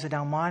you guys at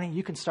El Monte,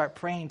 you can start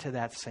praying to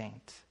that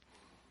saint.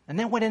 And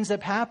then what ends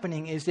up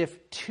happening is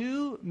if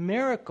 2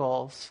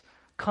 miracles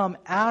come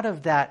out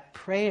of that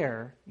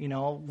prayer, you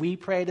know, we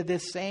pray to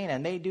this saint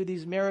and they do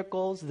these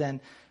miracles, then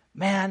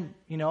man,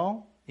 you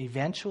know,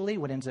 eventually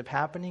what ends up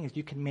happening is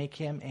you can make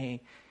him a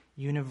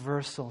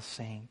universal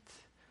saint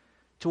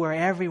to where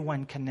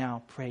everyone can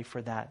now pray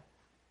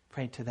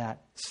to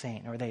that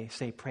saint, or they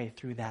say pray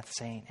through that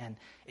saint. And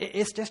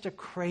it's just a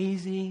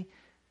crazy,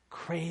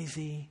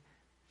 crazy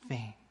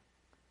thing.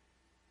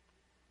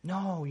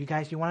 No, you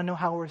guys, you want to know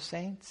how we're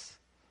saints?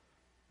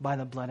 By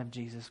the blood of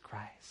Jesus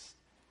Christ.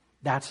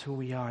 That's who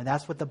we are.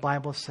 That's what the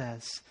Bible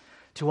says.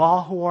 To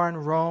all who are in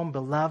Rome,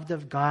 beloved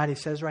of God, he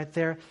says right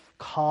there,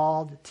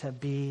 called to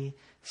be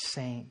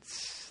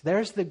saints.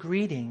 There's the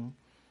greeting,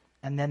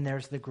 and then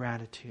there's the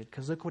gratitude.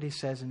 Because look what he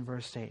says in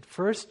verse 8.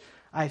 First,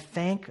 I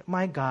thank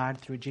my God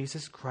through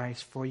Jesus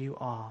Christ for you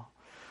all,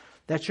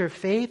 that your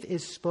faith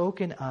is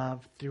spoken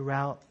of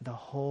throughout the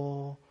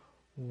whole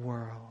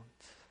world.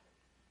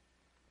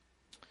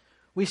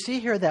 We see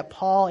here that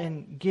Paul,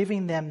 in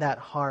giving them that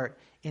heart,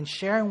 in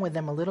sharing with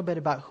them a little bit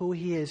about who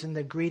he is in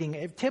the greeting,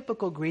 a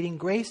typical greeting,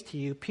 grace to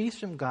you, peace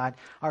from God,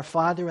 our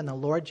Father and the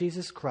Lord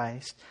Jesus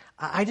Christ.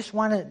 I just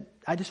want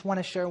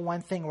to share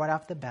one thing right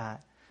off the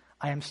bat.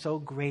 I am so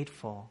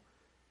grateful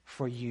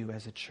for you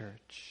as a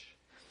church.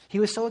 He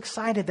was so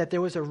excited that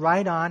there was a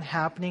right-on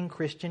happening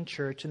Christian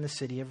church in the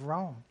city of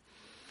Rome.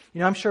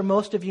 You know, I'm sure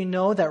most of you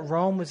know that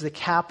Rome was the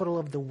capital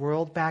of the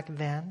world back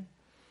then.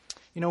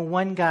 You know,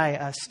 one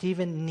guy,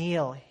 Stephen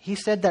Neal, he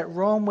said that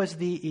Rome was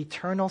the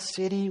eternal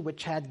city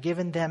which had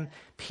given them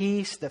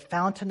peace, the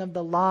fountain of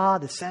the law,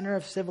 the center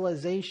of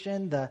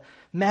civilization, the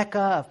mecca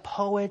of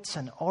poets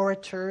and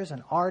orators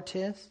and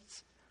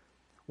artists,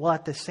 while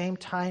at the same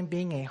time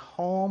being a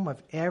home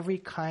of every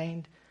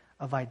kind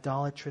of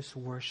idolatrous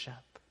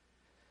worship.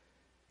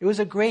 It was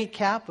a great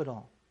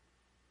capital,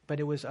 but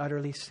it was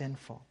utterly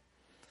sinful.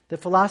 The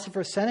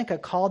philosopher Seneca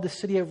called the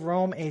city of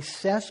Rome a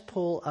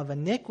cesspool of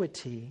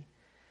iniquity,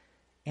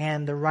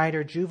 and the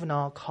writer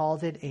Juvenal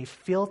called it a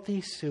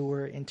filthy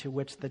sewer into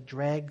which the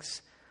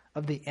dregs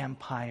of the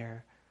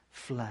empire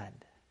fled.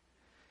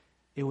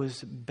 It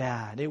was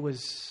bad. It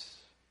was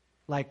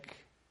like,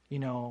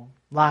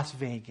 Las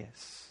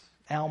Vegas,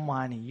 El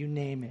Monte, you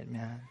name it,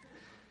 man.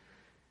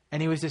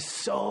 And he was just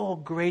so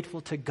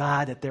grateful to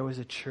God that there was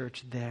a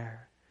church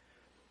there.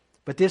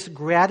 But this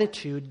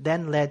gratitude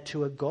then led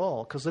to a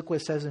goal. Because look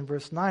what it says in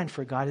verse 9.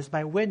 For God is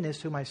my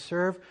witness, whom I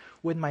serve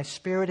with my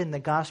spirit in the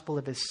gospel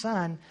of his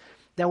Son,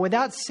 that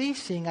without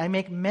ceasing I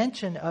make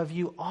mention of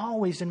you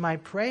always in my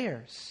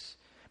prayers,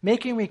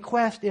 making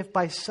request if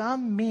by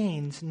some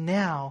means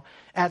now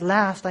at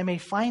last I may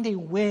find a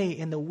way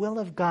in the will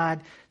of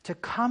God to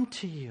come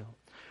to you.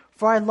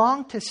 For I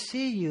long to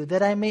see you,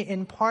 that I may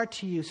impart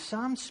to you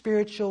some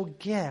spiritual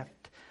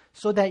gift,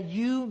 so that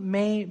you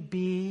may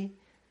be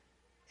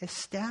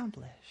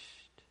established.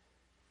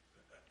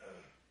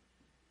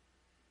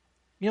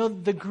 You know,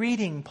 the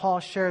greeting, Paul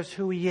shares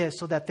who he is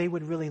so that they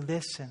would really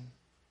listen.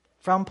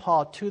 From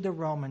Paul to the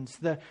Romans,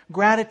 the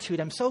gratitude.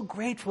 I'm so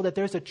grateful that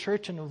there's a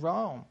church in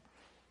Rome.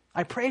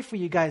 I pray for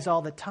you guys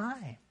all the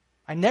time.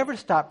 I never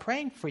stop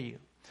praying for you.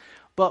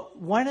 But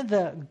one of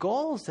the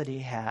goals that he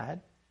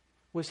had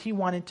was he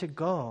wanted to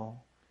go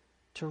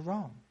to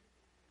Rome.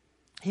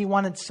 He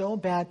wanted so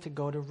bad to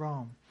go to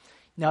Rome.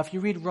 Now, if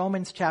you read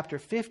Romans chapter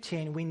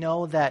 15, we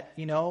know that,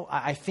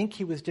 I think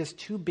he was just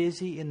too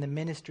busy in the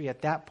ministry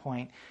at that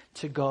point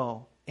to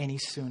go any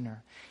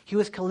sooner. He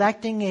was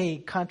collecting a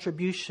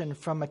contribution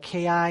from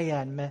Achaia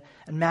and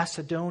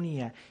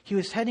Macedonia. He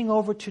was heading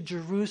over to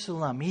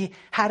Jerusalem. He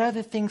had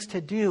other things to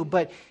do,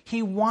 but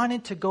he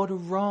wanted to go to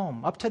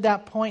Rome. Up to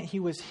that point, he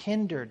was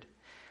hindered.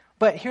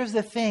 But here's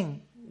the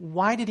thing.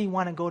 Why did he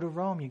want to go to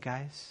Rome, you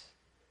guys?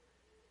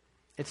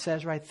 It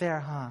says right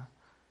there,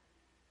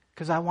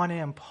 because I want to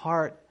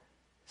impart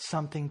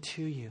something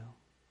to you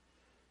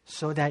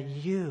so that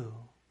you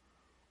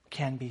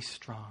can be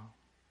strong.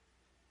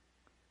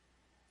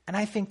 And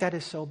I think that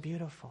is so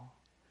beautiful.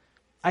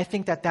 I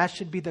think that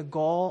should be the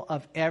goal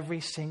of every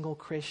single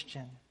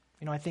Christian.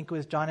 I think it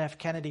was John F.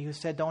 Kennedy who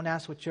said, don't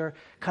ask what your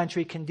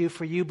country can do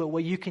for you, but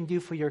what you can do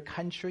for your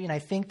country. And I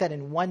think that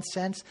in one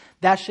sense,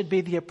 that should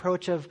be the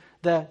approach of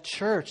the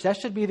church. That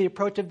should be the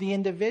approach of the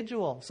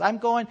individuals. I'm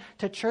going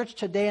to church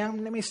today.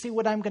 Let me see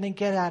what I'm going to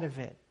get out of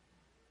it.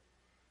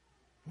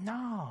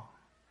 No.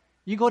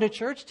 You go to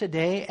church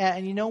today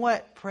and you know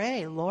what?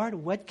 Pray, Lord,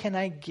 what can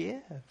I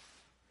give?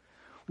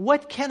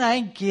 What can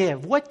I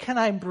give? What can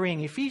I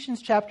bring?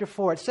 Ephesians chapter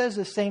 4, it says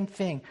the same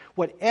thing.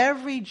 What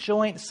every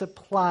joint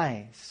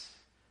supplies,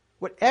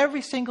 what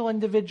every single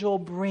individual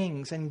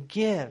brings and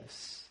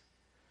gives,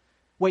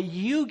 what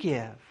you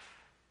give,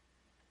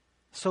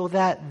 so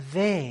that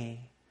they,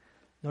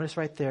 notice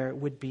right there,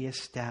 would be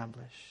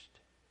established.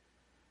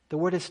 The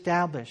word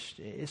established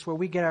is where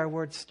we get our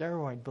word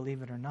steroid,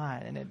 believe it or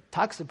not. And it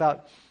talks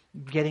about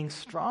getting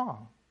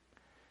strong.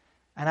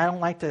 And I don't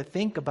like to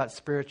think about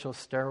spiritual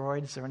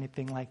steroids or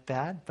anything like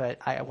that, but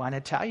I want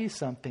to tell you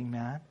something,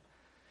 man.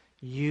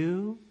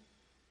 You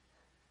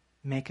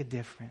make a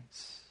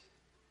difference.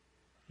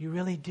 You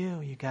really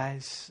do, you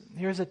guys.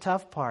 Here's the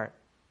tough part.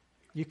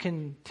 You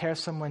can tear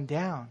someone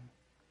down,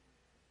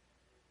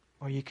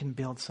 or you can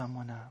build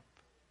someone up.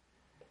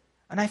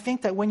 And I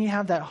think that when you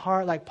have that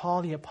heart like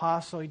Paul the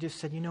Apostle, he just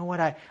said, you know what,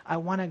 I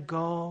want to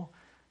go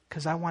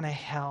because I want to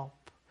help.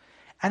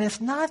 And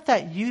it's not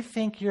that you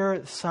think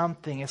you're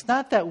something. It's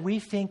not that we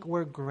think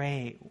we're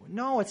great.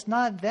 No, it's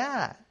not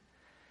that.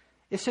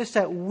 It's just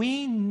that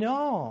we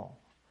know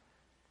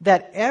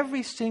that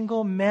every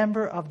single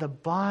member of the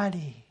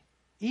body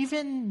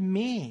even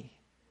me,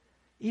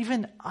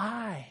 even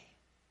I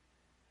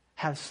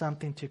have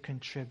something to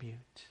contribute.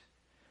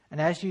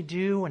 And as you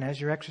do, and as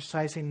you're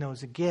exercising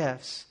those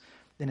gifts,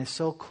 then it's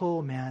so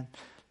cool, man.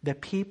 The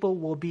people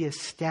will be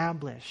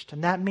established.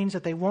 And that means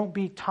that they won't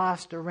be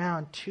tossed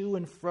around to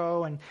and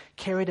fro and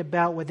carried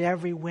about with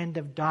every wind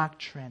of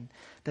doctrine.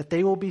 That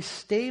they will be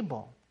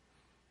stable.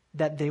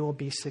 That they will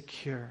be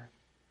secure.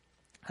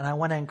 And I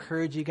want to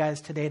encourage you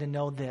guys today to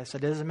know this.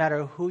 It doesn't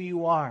matter who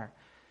you are.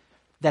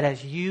 That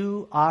as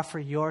you offer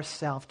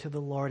yourself to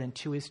the Lord and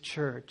to His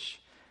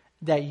church,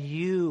 that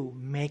you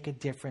make a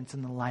difference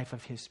in the life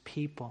of His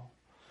people.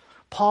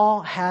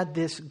 Paul had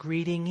this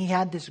greeting, he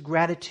had this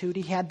gratitude,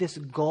 he had this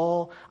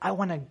goal. I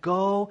want to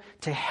go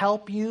to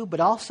help you. But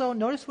also,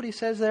 notice what he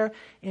says there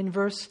in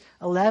verse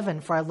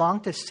 11. For I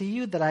long to see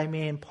you, that I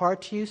may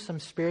impart to you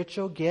some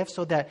spiritual gifts,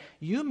 so that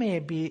you may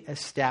be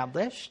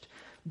established.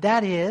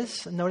 That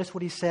is, notice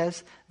what he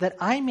says, that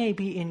I may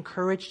be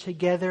encouraged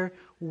together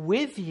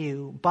with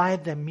you by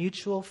the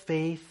mutual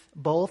faith,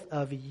 both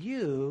of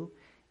you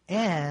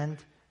and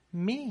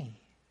me.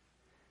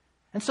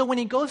 And so when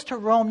he goes to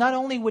Rome, not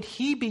only would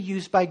he be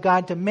used by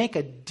God to make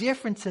a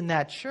difference in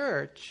that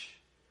church,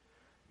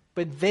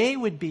 but they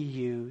would be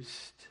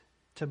used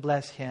to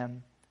bless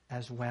him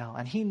as well.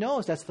 And he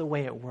knows that's the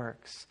way it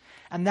works.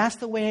 And that's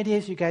the way it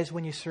is, you guys,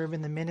 when you serve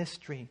in the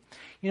ministry.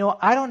 You know,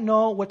 I don't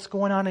know what's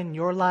going on in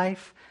your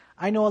life.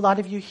 I know a lot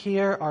of you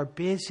here are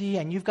busy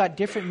and you've got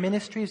different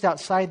ministries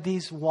outside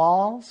these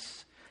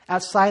walls,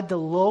 outside the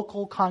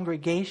local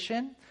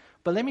congregation.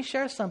 But let me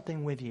share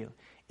something with you.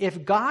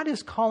 If God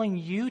is calling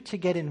you to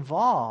get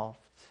involved,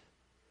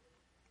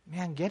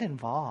 man, get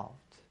involved.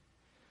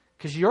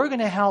 Because you're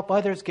going to help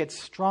others get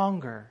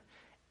stronger,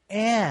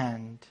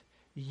 and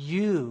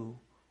you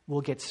will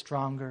get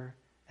stronger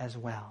as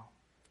well.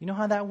 You know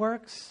how that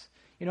works?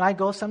 You know, I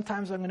go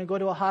sometimes, I'm going to go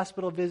to a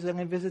hospital visit, I'm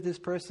going to visit this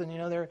person, you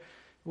know,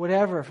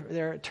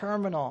 they're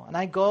terminal. And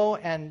I go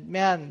and,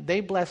 man,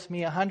 they bless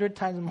me 100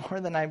 times more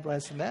than I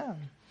bless them.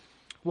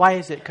 Why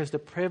is it? Because the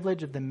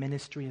privilege of the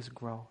ministry is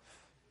growth.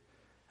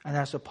 And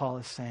that's what Paul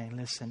is saying.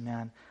 Listen,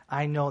 man,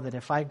 I know that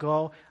if I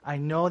go, I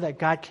know that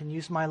God can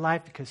use my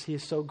life because He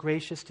is so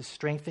gracious to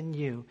strengthen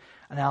you.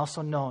 And I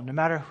also know, no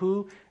matter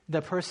who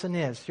the person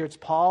is, here it's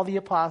Paul the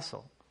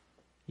apostle,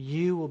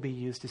 you will be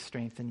used to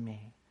strengthen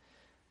me.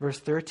 Verse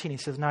 13, he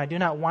says, Now I do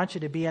not want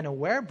you to be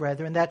unaware,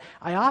 brethren, that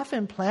I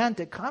often planned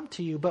to come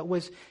to you, but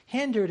was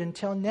hindered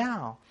until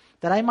now,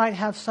 that I might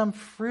have some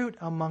fruit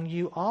among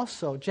you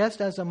also,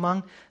 just as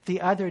among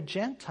the other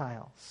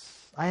Gentiles.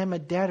 I am a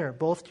debtor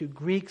both to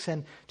Greeks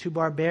and to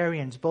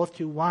barbarians, both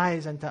to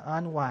wise and to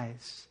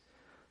unwise.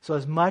 So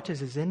as much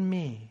as is in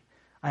me,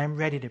 I am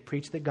ready to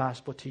preach the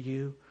gospel to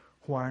you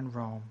who are in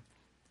Rome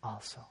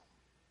also.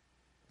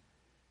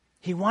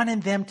 He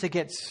wanted them to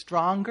get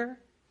stronger,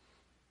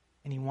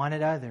 and he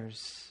wanted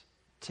others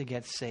to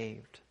get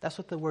saved. That's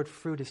what the word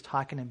fruit is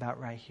talking about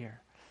right here.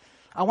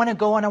 I want to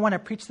go and I want to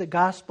preach the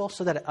gospel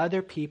so that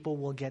other people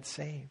will get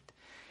saved.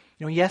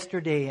 You know,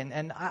 yesterday,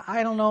 and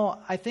I don't know,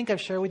 I think I've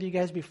shared with you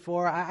guys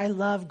before, I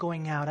love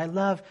going out. I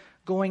love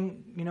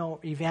going, you know,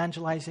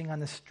 evangelizing on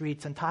the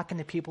streets and talking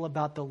to people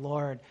about the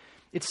Lord.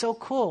 It's so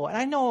cool. And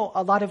I know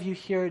a lot of you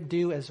here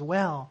do as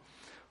well.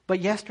 But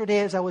yesterday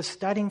as I was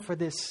studying for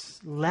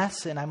this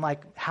lesson, I'm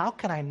like, how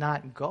can I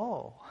not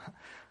go?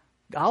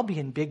 I'll be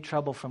in big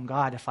trouble from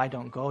God if I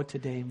don't go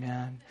today,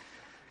 man.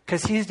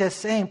 Because he's just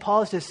saying,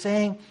 Paul is just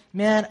saying,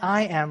 man,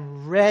 I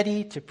am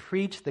ready to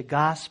preach the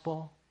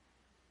gospel.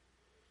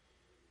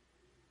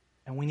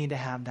 And we need to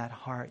have that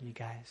heart, you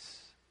guys.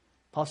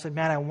 Paul said,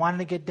 man, I wanted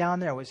to get down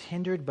there. I was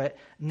hindered, but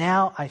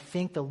now I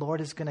think the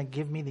Lord is going to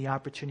give me the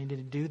opportunity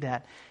to do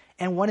that.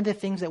 And one of the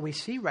things that we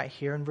see right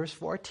here in verse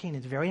 14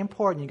 is very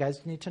important. You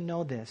guys need to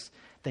know this,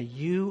 that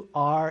you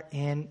are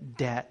in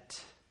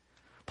debt.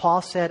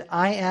 Paul said,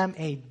 I am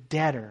a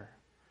debtor,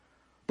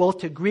 both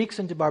to Greeks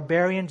and to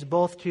barbarians,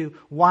 both to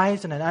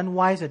wise and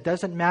unwise. It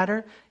doesn't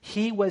matter.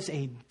 He was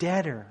a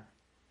debtor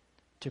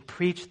to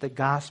preach the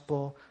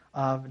gospel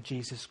of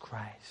Jesus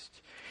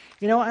Christ.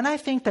 You know, and I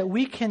think that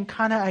we can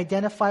kind of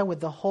identify with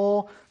the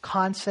whole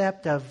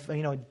concept of,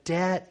 you know,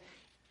 debt.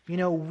 You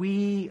know,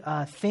 we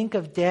think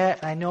of debt.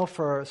 I know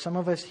for some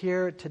of us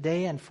here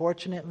today,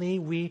 unfortunately,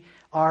 we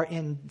are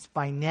in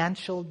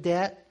financial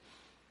debt.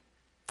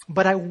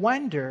 But I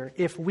wonder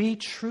if we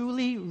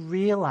truly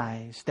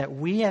realize that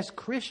we as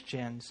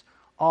Christians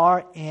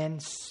are in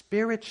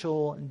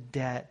spiritual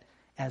debt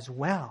as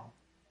well.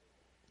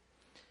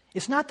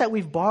 It's not that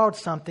we've borrowed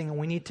something and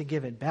we need to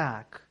give it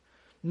back.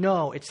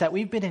 No, it's that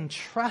we've been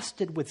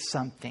entrusted with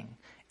something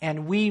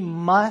and we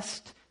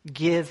must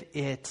give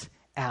it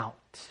out.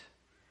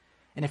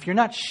 And if you're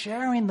not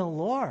sharing the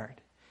Lord,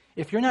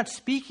 if you're not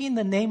speaking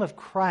the name of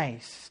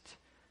Christ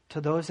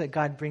to those that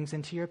God brings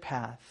into your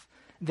path,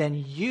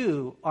 then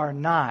you are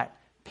not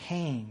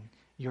paying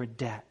your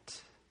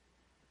debt.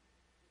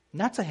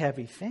 And that's a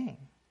heavy thing.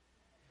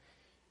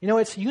 You know,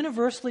 it's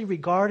universally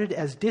regarded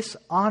as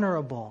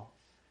dishonorable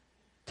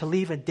to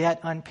leave a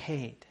debt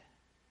unpaid.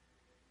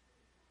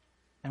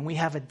 And we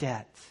have a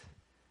debt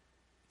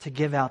to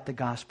give out the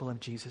gospel of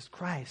Jesus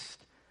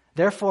Christ.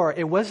 Therefore,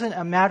 it wasn't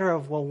a matter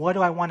of, well, what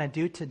do I want to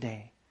do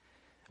today?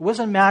 It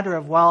wasn't a matter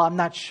of, well, I'm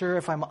not sure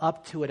if I'm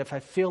up to it, if I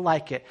feel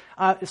like it.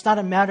 It's not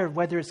a matter of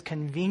whether it's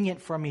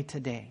convenient for me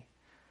today.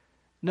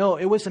 No,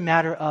 it was a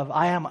matter of,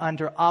 I am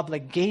under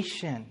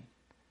obligation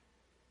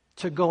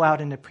to go out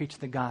and to preach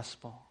the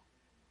gospel.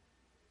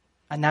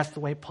 And that's the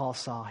way Paul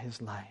saw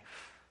his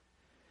life.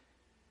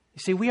 You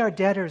see, we are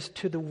debtors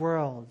to the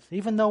world,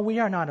 even though we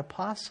are not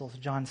apostles,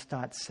 John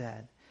Stott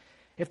said.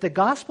 If the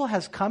gospel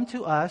has come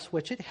to us,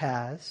 which it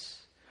has,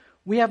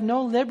 we have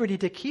no liberty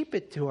to keep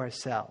it to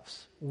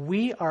ourselves.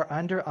 We are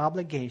under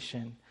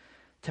obligation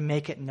to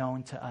make it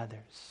known to others.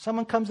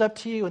 Someone comes up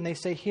to you and they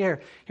say, here's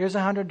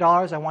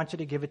 $100, I want you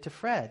to give it to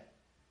Fred.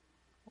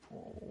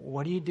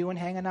 What are you doing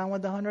hanging on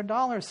with the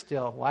 $100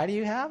 still? Why do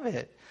you have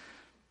it?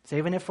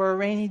 Saving it for a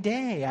rainy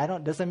day.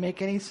 Doesn't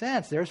make any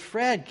sense. There's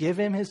Fred, give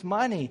him his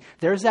money.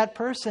 There's that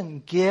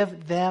person,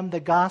 give them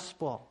the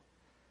gospel.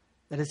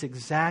 That is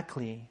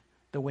exactly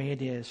the way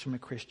it is from a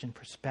Christian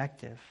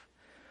perspective.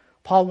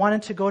 Paul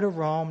wanted to go to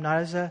Rome not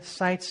as a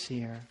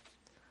sightseer,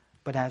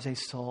 but as a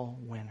soul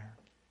winner.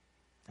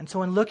 And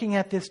so in looking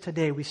at this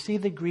today, we see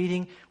the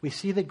greeting, we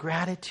see the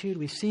gratitude,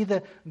 we see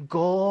the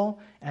goal,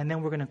 and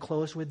then we're going to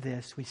close with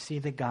this. We see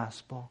the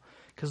gospel.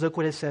 Because look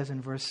what it says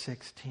in verse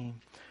 16.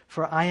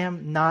 For I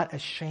am not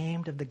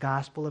ashamed of the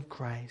gospel of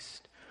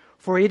Christ,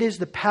 for it is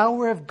the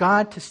power of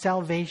God to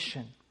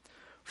salvation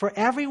for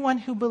everyone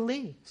who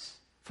believes,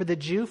 for the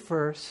Jew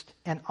first,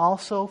 and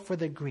also for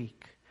the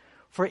Greek.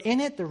 For in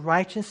it the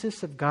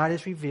righteousness of God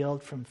is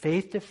revealed from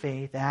faith to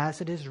faith,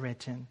 as it is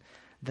written,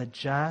 the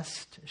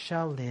just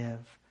shall live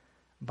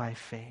by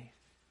faith.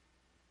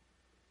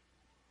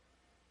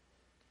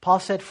 Paul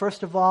said,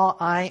 first of all,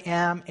 I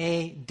am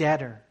a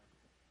debtor.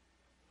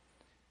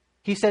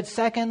 He said,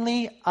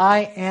 secondly,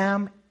 I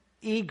am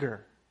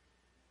eager.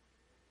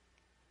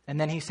 And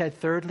then he said,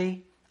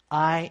 thirdly,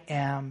 I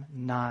am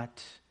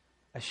not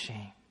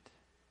ashamed.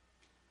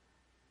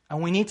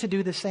 And we need to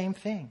do the same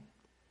thing.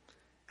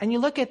 And you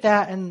look at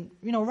that and,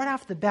 right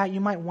off the bat,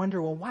 you might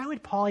wonder, well, why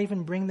would Paul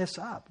even bring this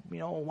up?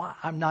 Why?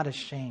 I'm not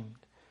ashamed.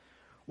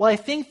 Well, I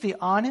think the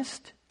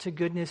honest to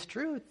goodness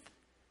truth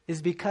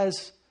is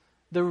because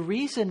the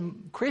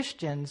reason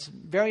Christians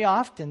very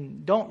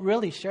often don't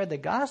really share the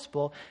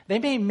gospel, they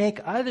may make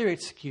other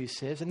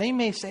excuses and they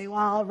may say, well,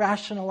 I'll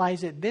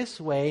rationalize it this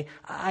way.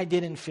 I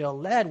didn't feel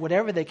led,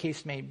 whatever the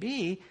case may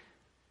be.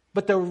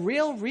 But the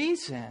real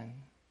reason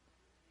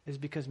is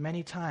because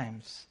many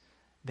times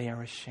they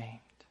are ashamed.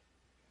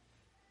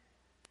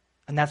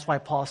 And that's why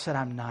Paul said,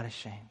 I'm not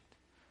ashamed.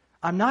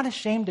 I'm not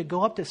ashamed to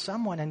go up to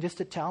someone and just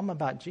to tell them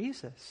about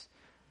Jesus.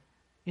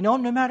 No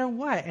matter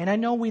what. And I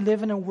know we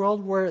live in a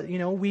world where,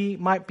 we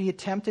might be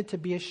tempted to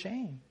be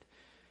ashamed.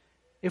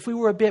 If we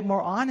were a bit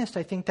more honest,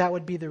 I think that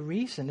would be the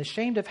reason.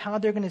 Ashamed of how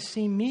they're going to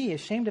see me.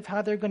 Ashamed of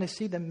how they're going to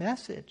see the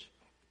message.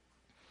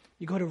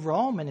 You go to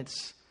Rome and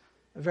it's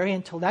a very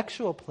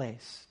intellectual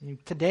place.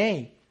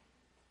 Today,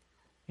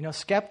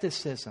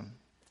 skepticism,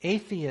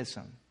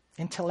 atheism,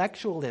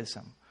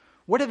 intellectualism.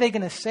 What are they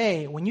going to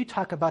say when you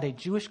talk about a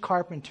Jewish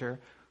carpenter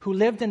who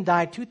lived and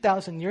died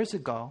 2,000 years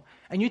ago,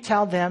 and you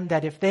tell them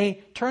that if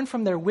they turn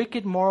from their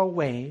wicked moral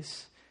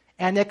ways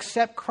and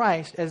accept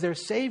Christ as their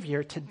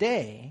Savior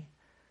today,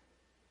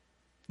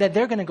 that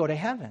they're going to go to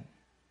heaven?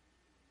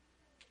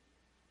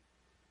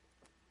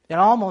 It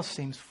almost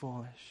seems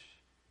foolish.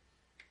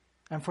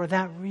 And for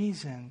that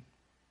reason,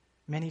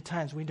 many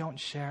times we don't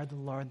share the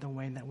Lord the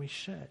way that we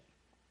should.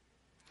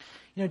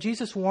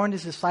 Jesus warned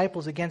his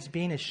disciples against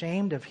being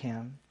ashamed of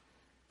him.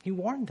 He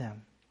warned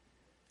them.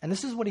 And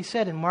this is what he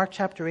said in Mark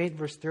chapter 8,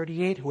 verse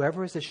 38,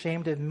 whoever is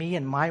ashamed of me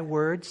and my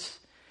words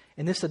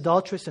in this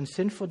adulterous and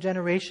sinful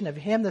generation, of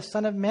him the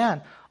Son of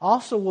Man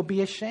also will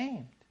be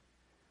ashamed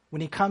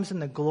when he comes in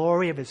the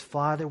glory of his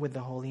Father with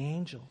the holy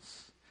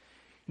angels.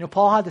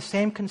 Paul had the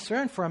same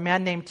concern for a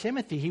man named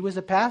Timothy. He was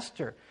a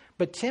pastor.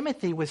 But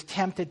Timothy was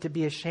tempted to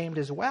be ashamed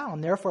as well.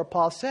 And therefore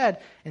Paul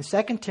said in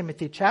 2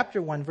 Timothy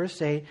chapter 1,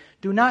 verse 8,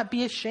 do not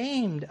be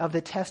ashamed of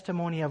the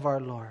testimony of our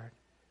Lord,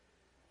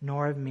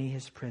 nor of me,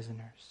 his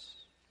prisoners.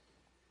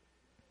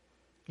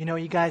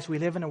 You guys, we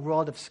live in a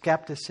world of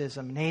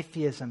skepticism and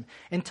atheism,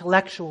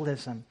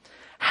 intellectualism.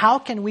 How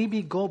can we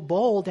be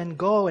bold and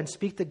go and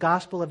speak the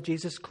gospel of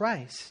Jesus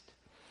Christ?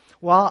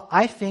 Well,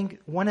 I think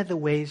one of the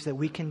ways that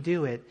we can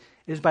do it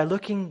is by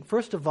looking,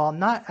 first of all,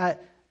 not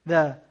at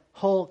the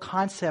whole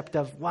concept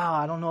of, wow,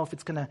 I don't know if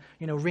it's going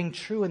to, ring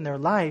true in their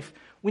life.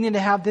 We need to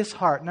have this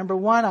heart. Number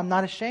one, I'm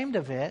not ashamed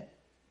of it.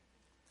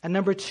 And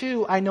number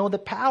two, I know the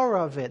power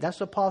of it. That's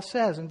what Paul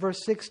says in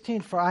verse 16.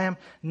 For I am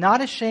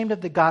not ashamed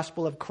of the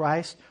gospel of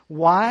Christ.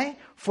 Why?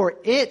 For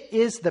it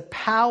is the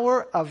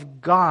power of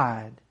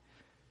God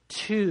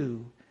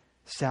to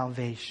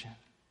salvation.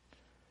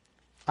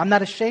 I'm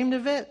not ashamed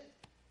of it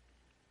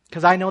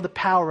because I know the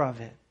power of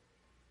it.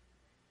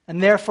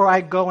 And therefore I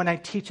go and I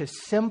teach a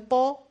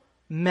simple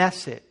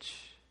message.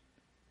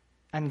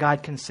 And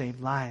God can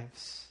save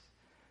lives.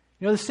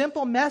 The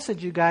simple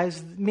message, you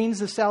guys, means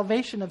the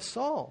salvation of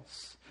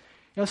souls.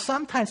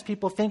 Sometimes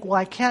people think, well,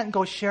 I can't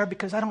go share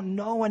because I don't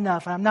know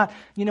enough, and I'm not,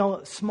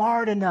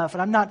 smart enough,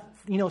 and I'm not,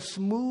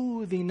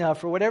 smooth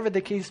enough, or whatever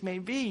the case may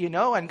be,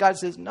 And God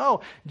says,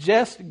 no,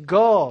 just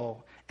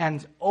go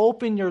and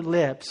open your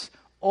lips,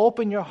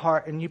 open your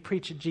heart, and you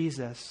preach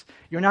Jesus.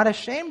 You're not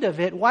ashamed of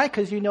it. Why?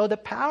 Because you know the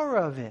power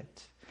of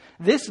it.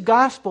 This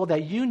gospel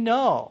that you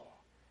know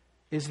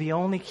is the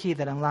only key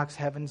that unlocks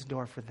heaven's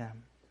door for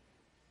them.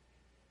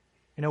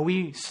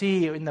 We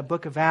see in the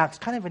book of Acts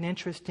kind of an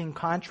interesting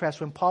contrast.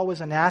 When Paul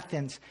was in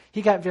Athens,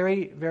 he got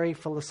very, very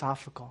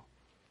philosophical,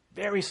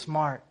 very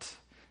smart.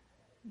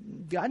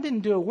 God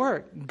didn't do a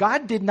work.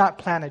 God did not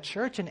plant a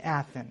church in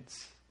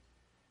Athens.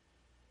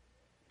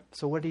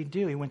 So what did he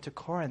do? He went to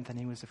Corinth and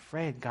he was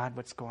afraid. God,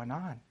 what's going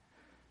on?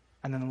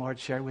 And then the Lord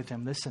shared with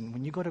him, listen,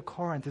 when you go to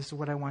Corinth, this is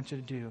what I want you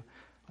to do.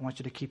 I want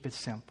you to keep it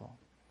simple.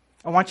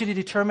 I want you to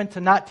determine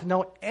not to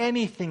know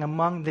anything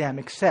among them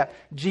except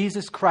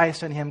Jesus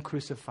Christ and Him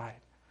crucified.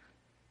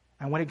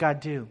 And what did God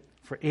do?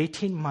 For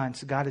 18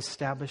 months, God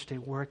established a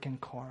work in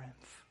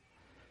Corinth.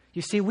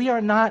 You see, we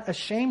are not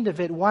ashamed of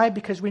it. Why?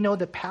 Because we know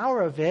the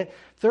power of it.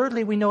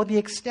 Thirdly, we know the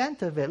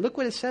extent of it. Look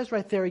what it says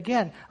right there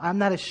again. I'm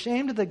not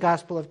ashamed of the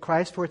gospel of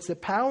Christ, for it's the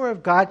power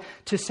of God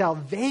to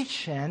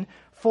salvation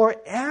for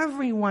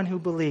everyone who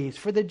believes.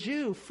 For the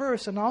Jew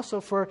first, and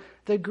also for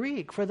the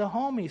Greek, for the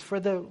homies, for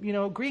the,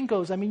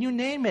 gringos. I mean, you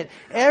name it.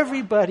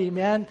 Everybody,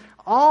 man.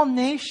 All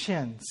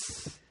nations.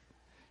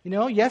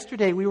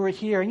 Yesterday we were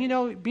here,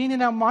 and being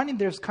in El Monte,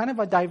 there's kind of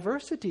a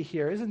diversity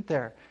here, isn't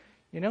there?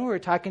 We were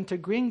talking to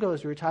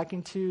gringos, we were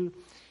talking to,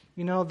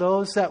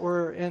 those that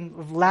were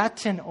of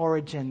Latin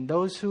origin,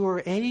 those who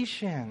were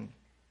Asian.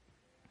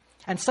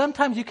 And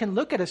sometimes you can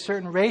look at a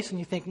certain race and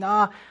you think,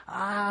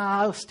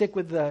 I'll stick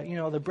with the,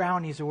 the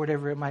brownies or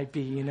whatever it might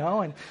be,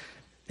 And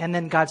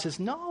then God says,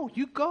 no,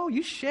 you go,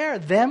 you share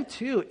them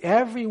too.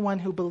 Everyone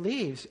who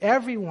believes,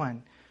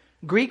 everyone.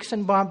 Greeks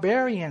and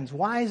barbarians,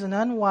 wise and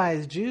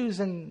unwise, Jews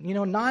and,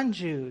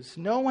 non-Jews.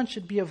 No one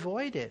should be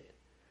avoided.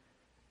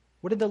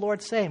 What did the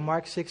Lord say?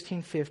 Mark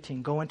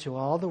 16:15, go into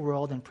all the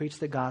world and preach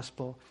the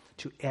gospel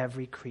to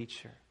every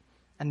creature.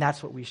 And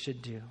that's what we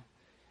should do.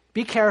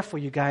 Be careful,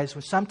 you guys.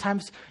 When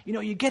sometimes,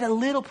 you get a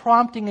little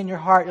prompting in your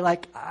heart. You're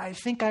like, I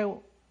think the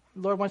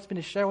Lord wants me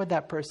to share with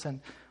that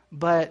person.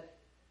 But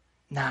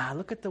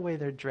look at the way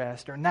they're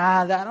dressed. Or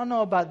I don't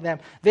know about them.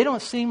 They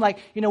don't seem like,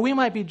 we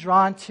might be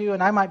drawn to,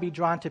 and I might be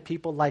drawn to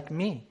people like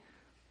me.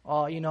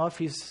 If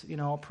he's,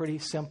 a pretty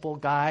simple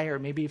guy, or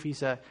maybe if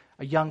he's a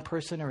young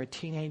person or a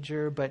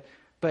teenager. But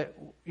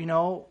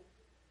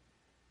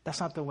that's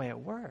not the way it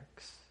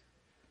works.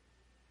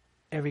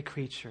 Every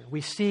creature. We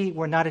see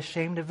we're not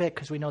ashamed of it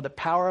because we know the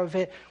power of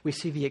it. We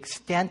see the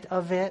extent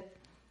of it.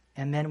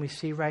 And then we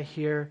see right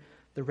here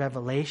the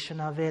revelation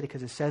of it,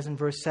 because it says in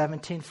verse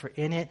 17, for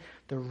in it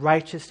the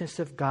righteousness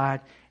of God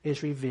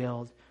is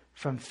revealed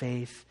from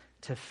faith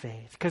to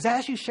faith. Because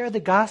as you share the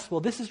gospel,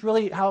 this is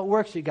really how it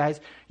works, you guys.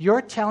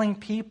 You're telling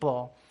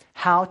people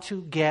how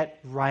to get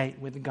right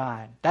with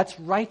God. That's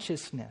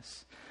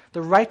righteousness.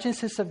 The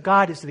righteousness of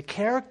God is the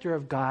character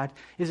of God,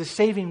 is a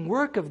saving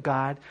work of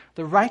God.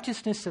 The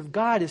righteousness of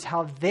God is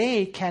how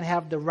they can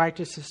have the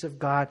righteousness of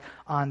God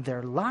on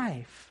their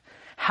life.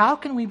 How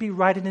can we be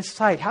right in His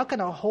sight? How can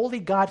a holy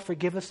God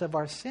forgive us of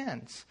our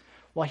sins?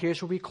 Well,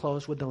 here's where we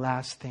close with the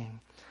last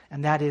thing.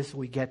 And that is,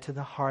 we get to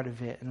the heart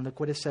of it. And look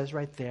what it says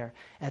right there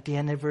at the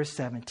end of verse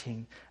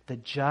 17. The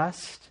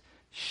just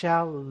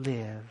shall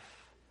live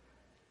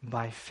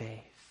by faith.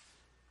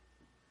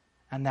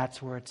 And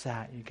that's where it's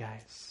at, you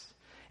guys.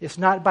 It's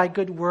not by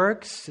good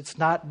works. It's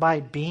not by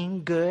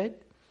being good.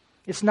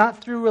 It's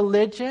not through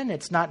religion.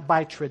 It's not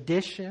by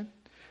tradition.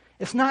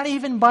 It's not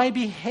even by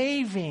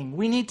behaving.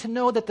 We need to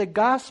know that the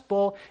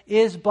gospel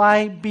is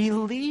by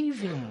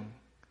believing.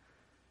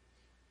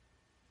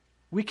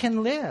 We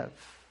can live,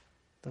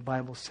 the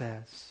Bible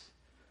says,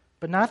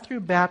 but not through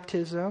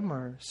baptism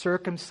or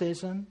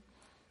circumcision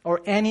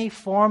or any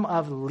form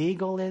of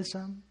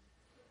legalism.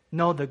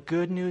 No, the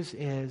good news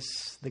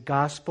is, the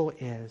gospel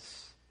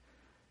is,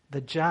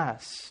 the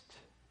just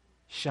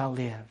shall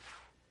live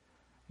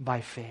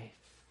by faith.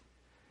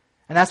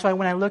 And that's why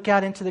when I look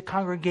out into the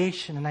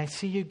congregation and I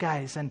see you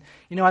guys and,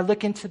 I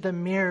look into the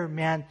mirror,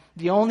 man,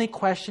 the only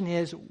question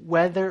is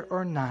whether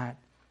or not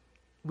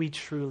we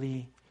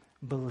truly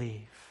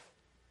believe.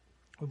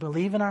 We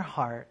believe in our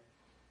heart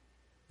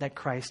that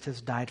Christ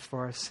has died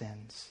for our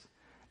sins,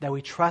 that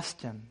we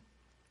trust Him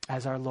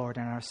as our Lord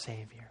and our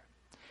Savior.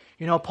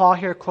 Paul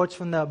here quotes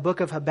from the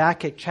book of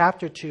Habakkuk,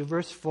 chapter 2,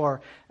 verse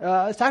 4.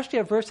 It's actually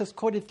a verse that's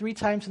quoted 3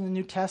 times in the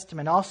New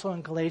Testament, also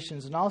in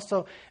Galatians and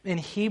also in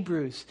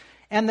Hebrews.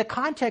 And the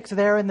context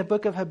there in the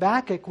book of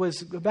Habakkuk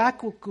was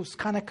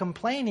kind of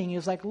complaining. He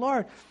was like,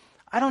 Lord,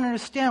 I don't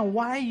understand.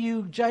 Why are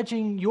you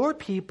judging your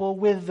people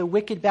with the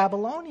wicked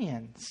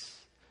Babylonians?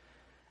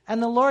 And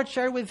the Lord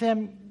shared with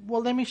him,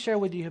 well, let me share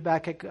with you,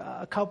 Habakkuk,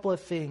 a couple of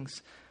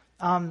things.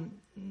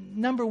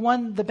 Number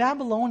one, the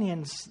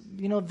Babylonians,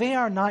 they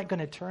are not going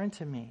to turn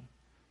to me.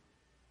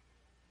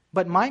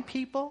 But my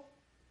people,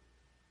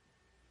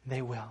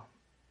 they will.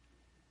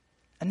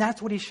 And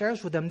that's what he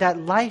shares with them, that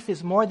life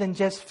is more than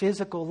just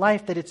physical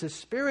life, that it's a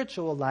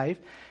spiritual life,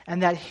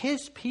 and that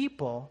his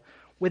people,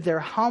 with their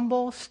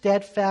humble,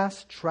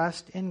 steadfast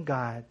trust in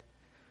God,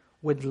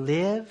 would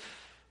live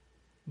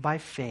by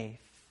faith.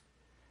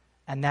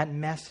 And that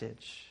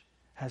message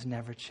has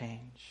never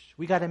changed.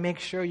 We got to make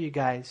sure, you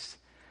guys,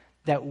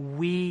 that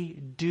we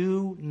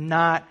do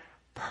not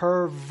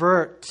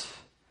pervert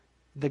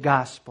the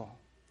gospel.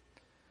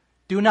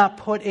 Do not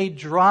put a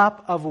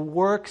drop of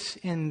works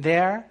in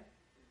there,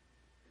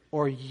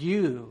 or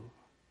you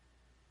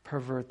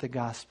pervert the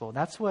gospel.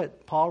 That's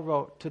what Paul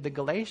wrote to the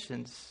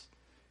Galatians.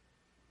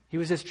 He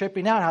was just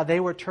tripping out how they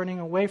were turning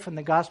away from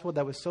the gospel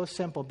that was so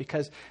simple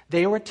because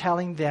they were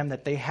telling them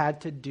that they had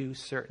to do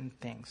certain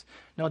things.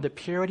 No, the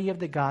purity of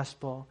the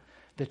gospel,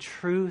 the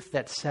truth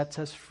that sets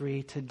us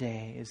free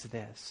today is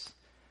this: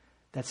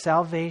 that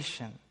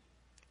salvation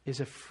is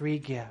a free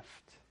gift.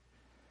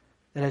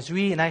 That as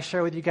and I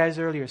shared with you guys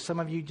earlier, some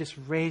of you just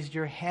raised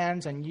your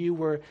hands and you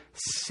were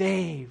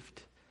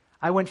saved.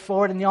 I went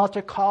forward in the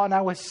altar call and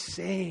I was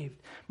saved.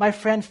 My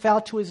friend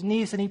fell to his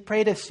knees and he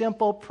prayed a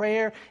simple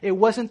prayer. It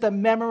wasn't the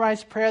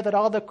memorized prayer that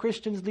all the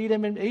Christians lead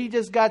him in. He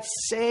just got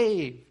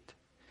saved.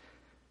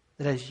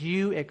 That as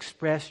you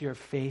express your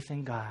faith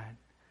in God,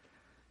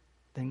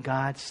 then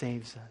God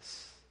saves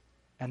us.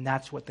 And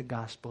that's what the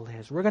gospel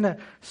is. We're going to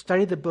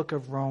study the book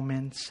of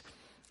Romans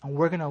and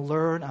we're going to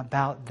learn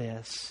about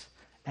this.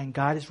 And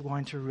God is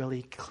going to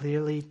really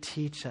clearly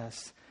teach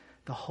us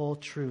the whole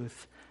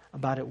truth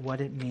about it, what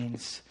it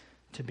means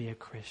to be a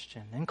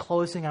Christian. In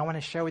closing, I want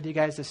to share with you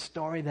guys a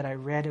story that I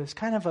read. It was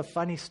kind of a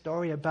funny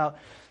story about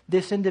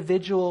this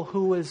individual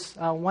who was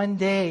one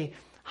day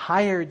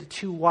hired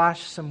to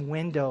wash some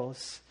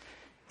windows.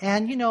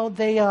 And, you know,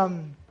 they, I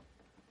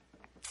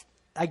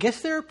guess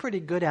they were pretty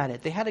good at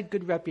it. They had a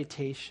good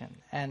reputation.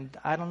 And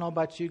I don't know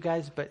about you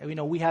guys, but, you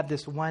know, we have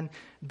this one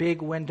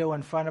big window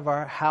in front of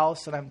our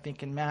house. And I'm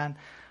thinking, man,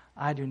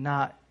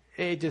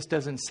 it just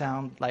doesn't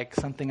sound like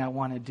something I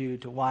want to do,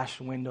 to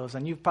wash windows.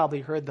 And you've probably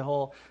heard the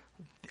whole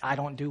I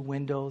don't do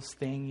windows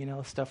thing, you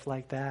know, stuff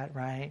like that,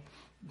 right?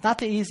 Not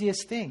the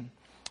easiest thing.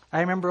 I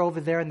remember over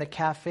there in the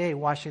cafe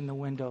washing the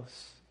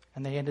windows,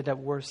 and they ended up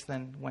worse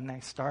than when I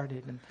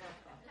started. And,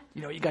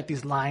 you know, you got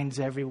these lines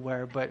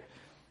everywhere. But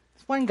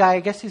this one guy,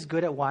 I guess he's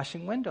good at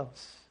washing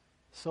windows.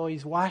 So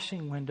he's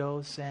washing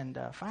windows, and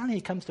finally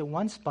he comes to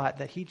one spot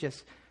that he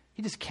just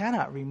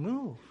cannot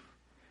remove.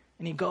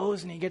 And he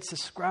goes and he gets the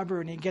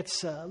scrubber and he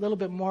gets a little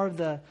bit more of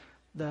the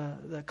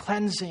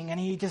cleansing, and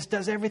he just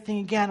does everything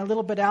again, a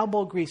little bit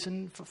elbow grease,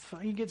 and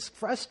he gets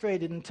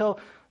frustrated until,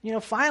 you know,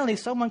 finally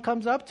someone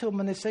comes up to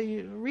him and they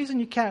say, the reason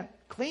you can't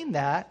clean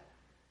that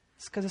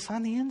is because it's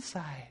on the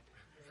inside.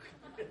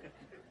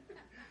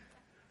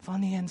 It's on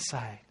the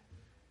inside.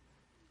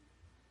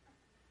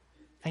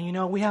 And you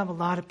know, we have a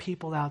lot of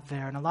people out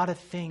there and a lot of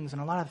things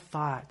and a lot of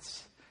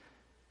thoughts.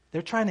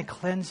 They're trying to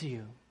cleanse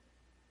you,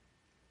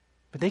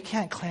 but they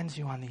can't cleanse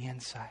you on the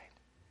inside.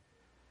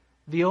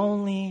 The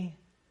only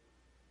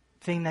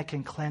thing that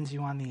can cleanse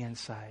you on the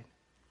inside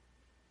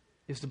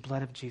is the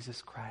blood of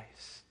Jesus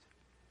Christ,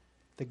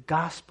 the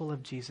gospel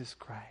of Jesus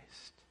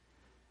Christ.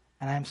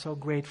 And I am so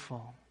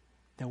grateful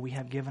that we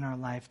have given our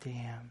life to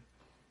Him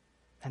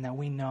and that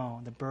we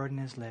know the burden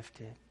is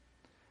lifted.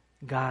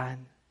 God,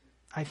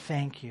 I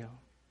thank you.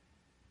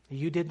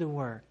 You did the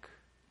work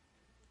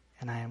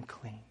and I am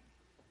clean.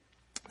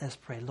 Let's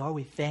pray. Lord,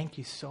 we thank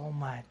you so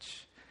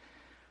much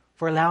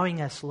for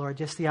allowing us, Lord,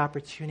 just the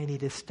opportunity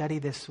to study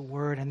this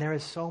word. And there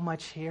is so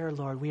much here,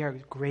 Lord. We are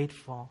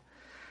grateful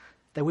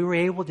that we were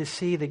able to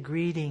see the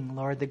greeting,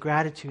 Lord, the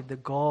gratitude, the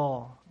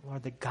goal,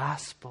 Lord, the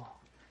gospel.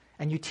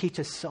 And you teach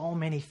us so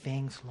many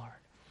things, Lord.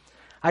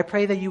 I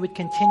pray that you would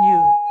continue,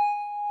 Lord,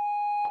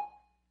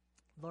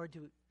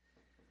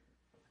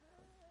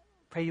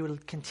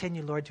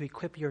 Lord, to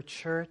equip your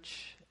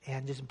church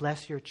and just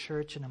bless your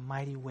church in a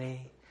mighty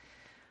way.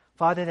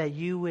 Father, that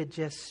you would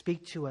just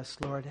speak to us,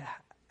 Lord,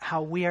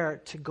 how we are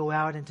to go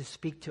out and to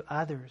speak to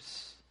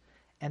others,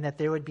 and that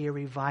there would be a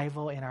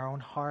revival in our own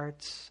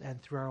hearts and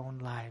through our own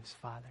lives,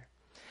 Father.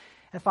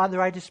 And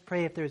Father, I just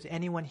pray if there's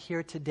anyone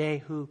here today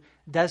who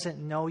doesn't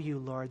know you,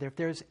 Lord, if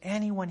there's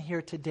anyone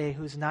here today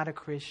who's not a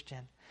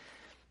Christian,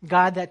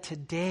 God, that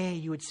today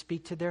you would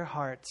speak to their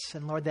hearts,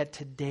 and Lord, that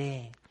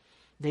today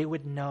they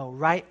would know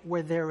right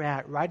where they're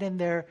at, right in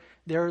their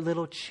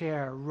little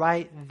chair,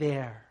 right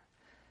there,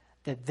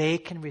 that they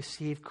can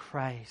receive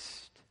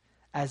Christ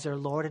as their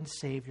Lord and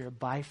Savior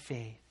by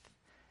faith,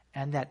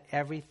 and that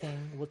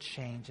everything will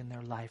change in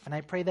their life. And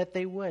I pray that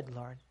they would,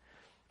 Lord.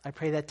 I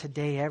pray that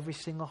today every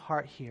single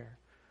heart here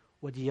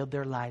would yield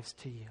their lives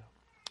to you.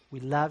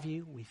 We love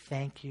you, we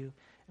thank you,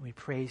 and we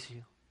praise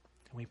you.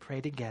 And we pray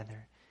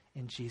together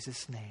in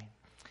Jesus' name.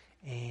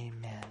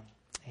 Amen.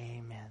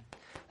 Amen.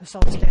 Let's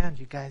all stand,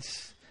 you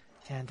guys,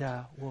 and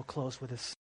we'll close with a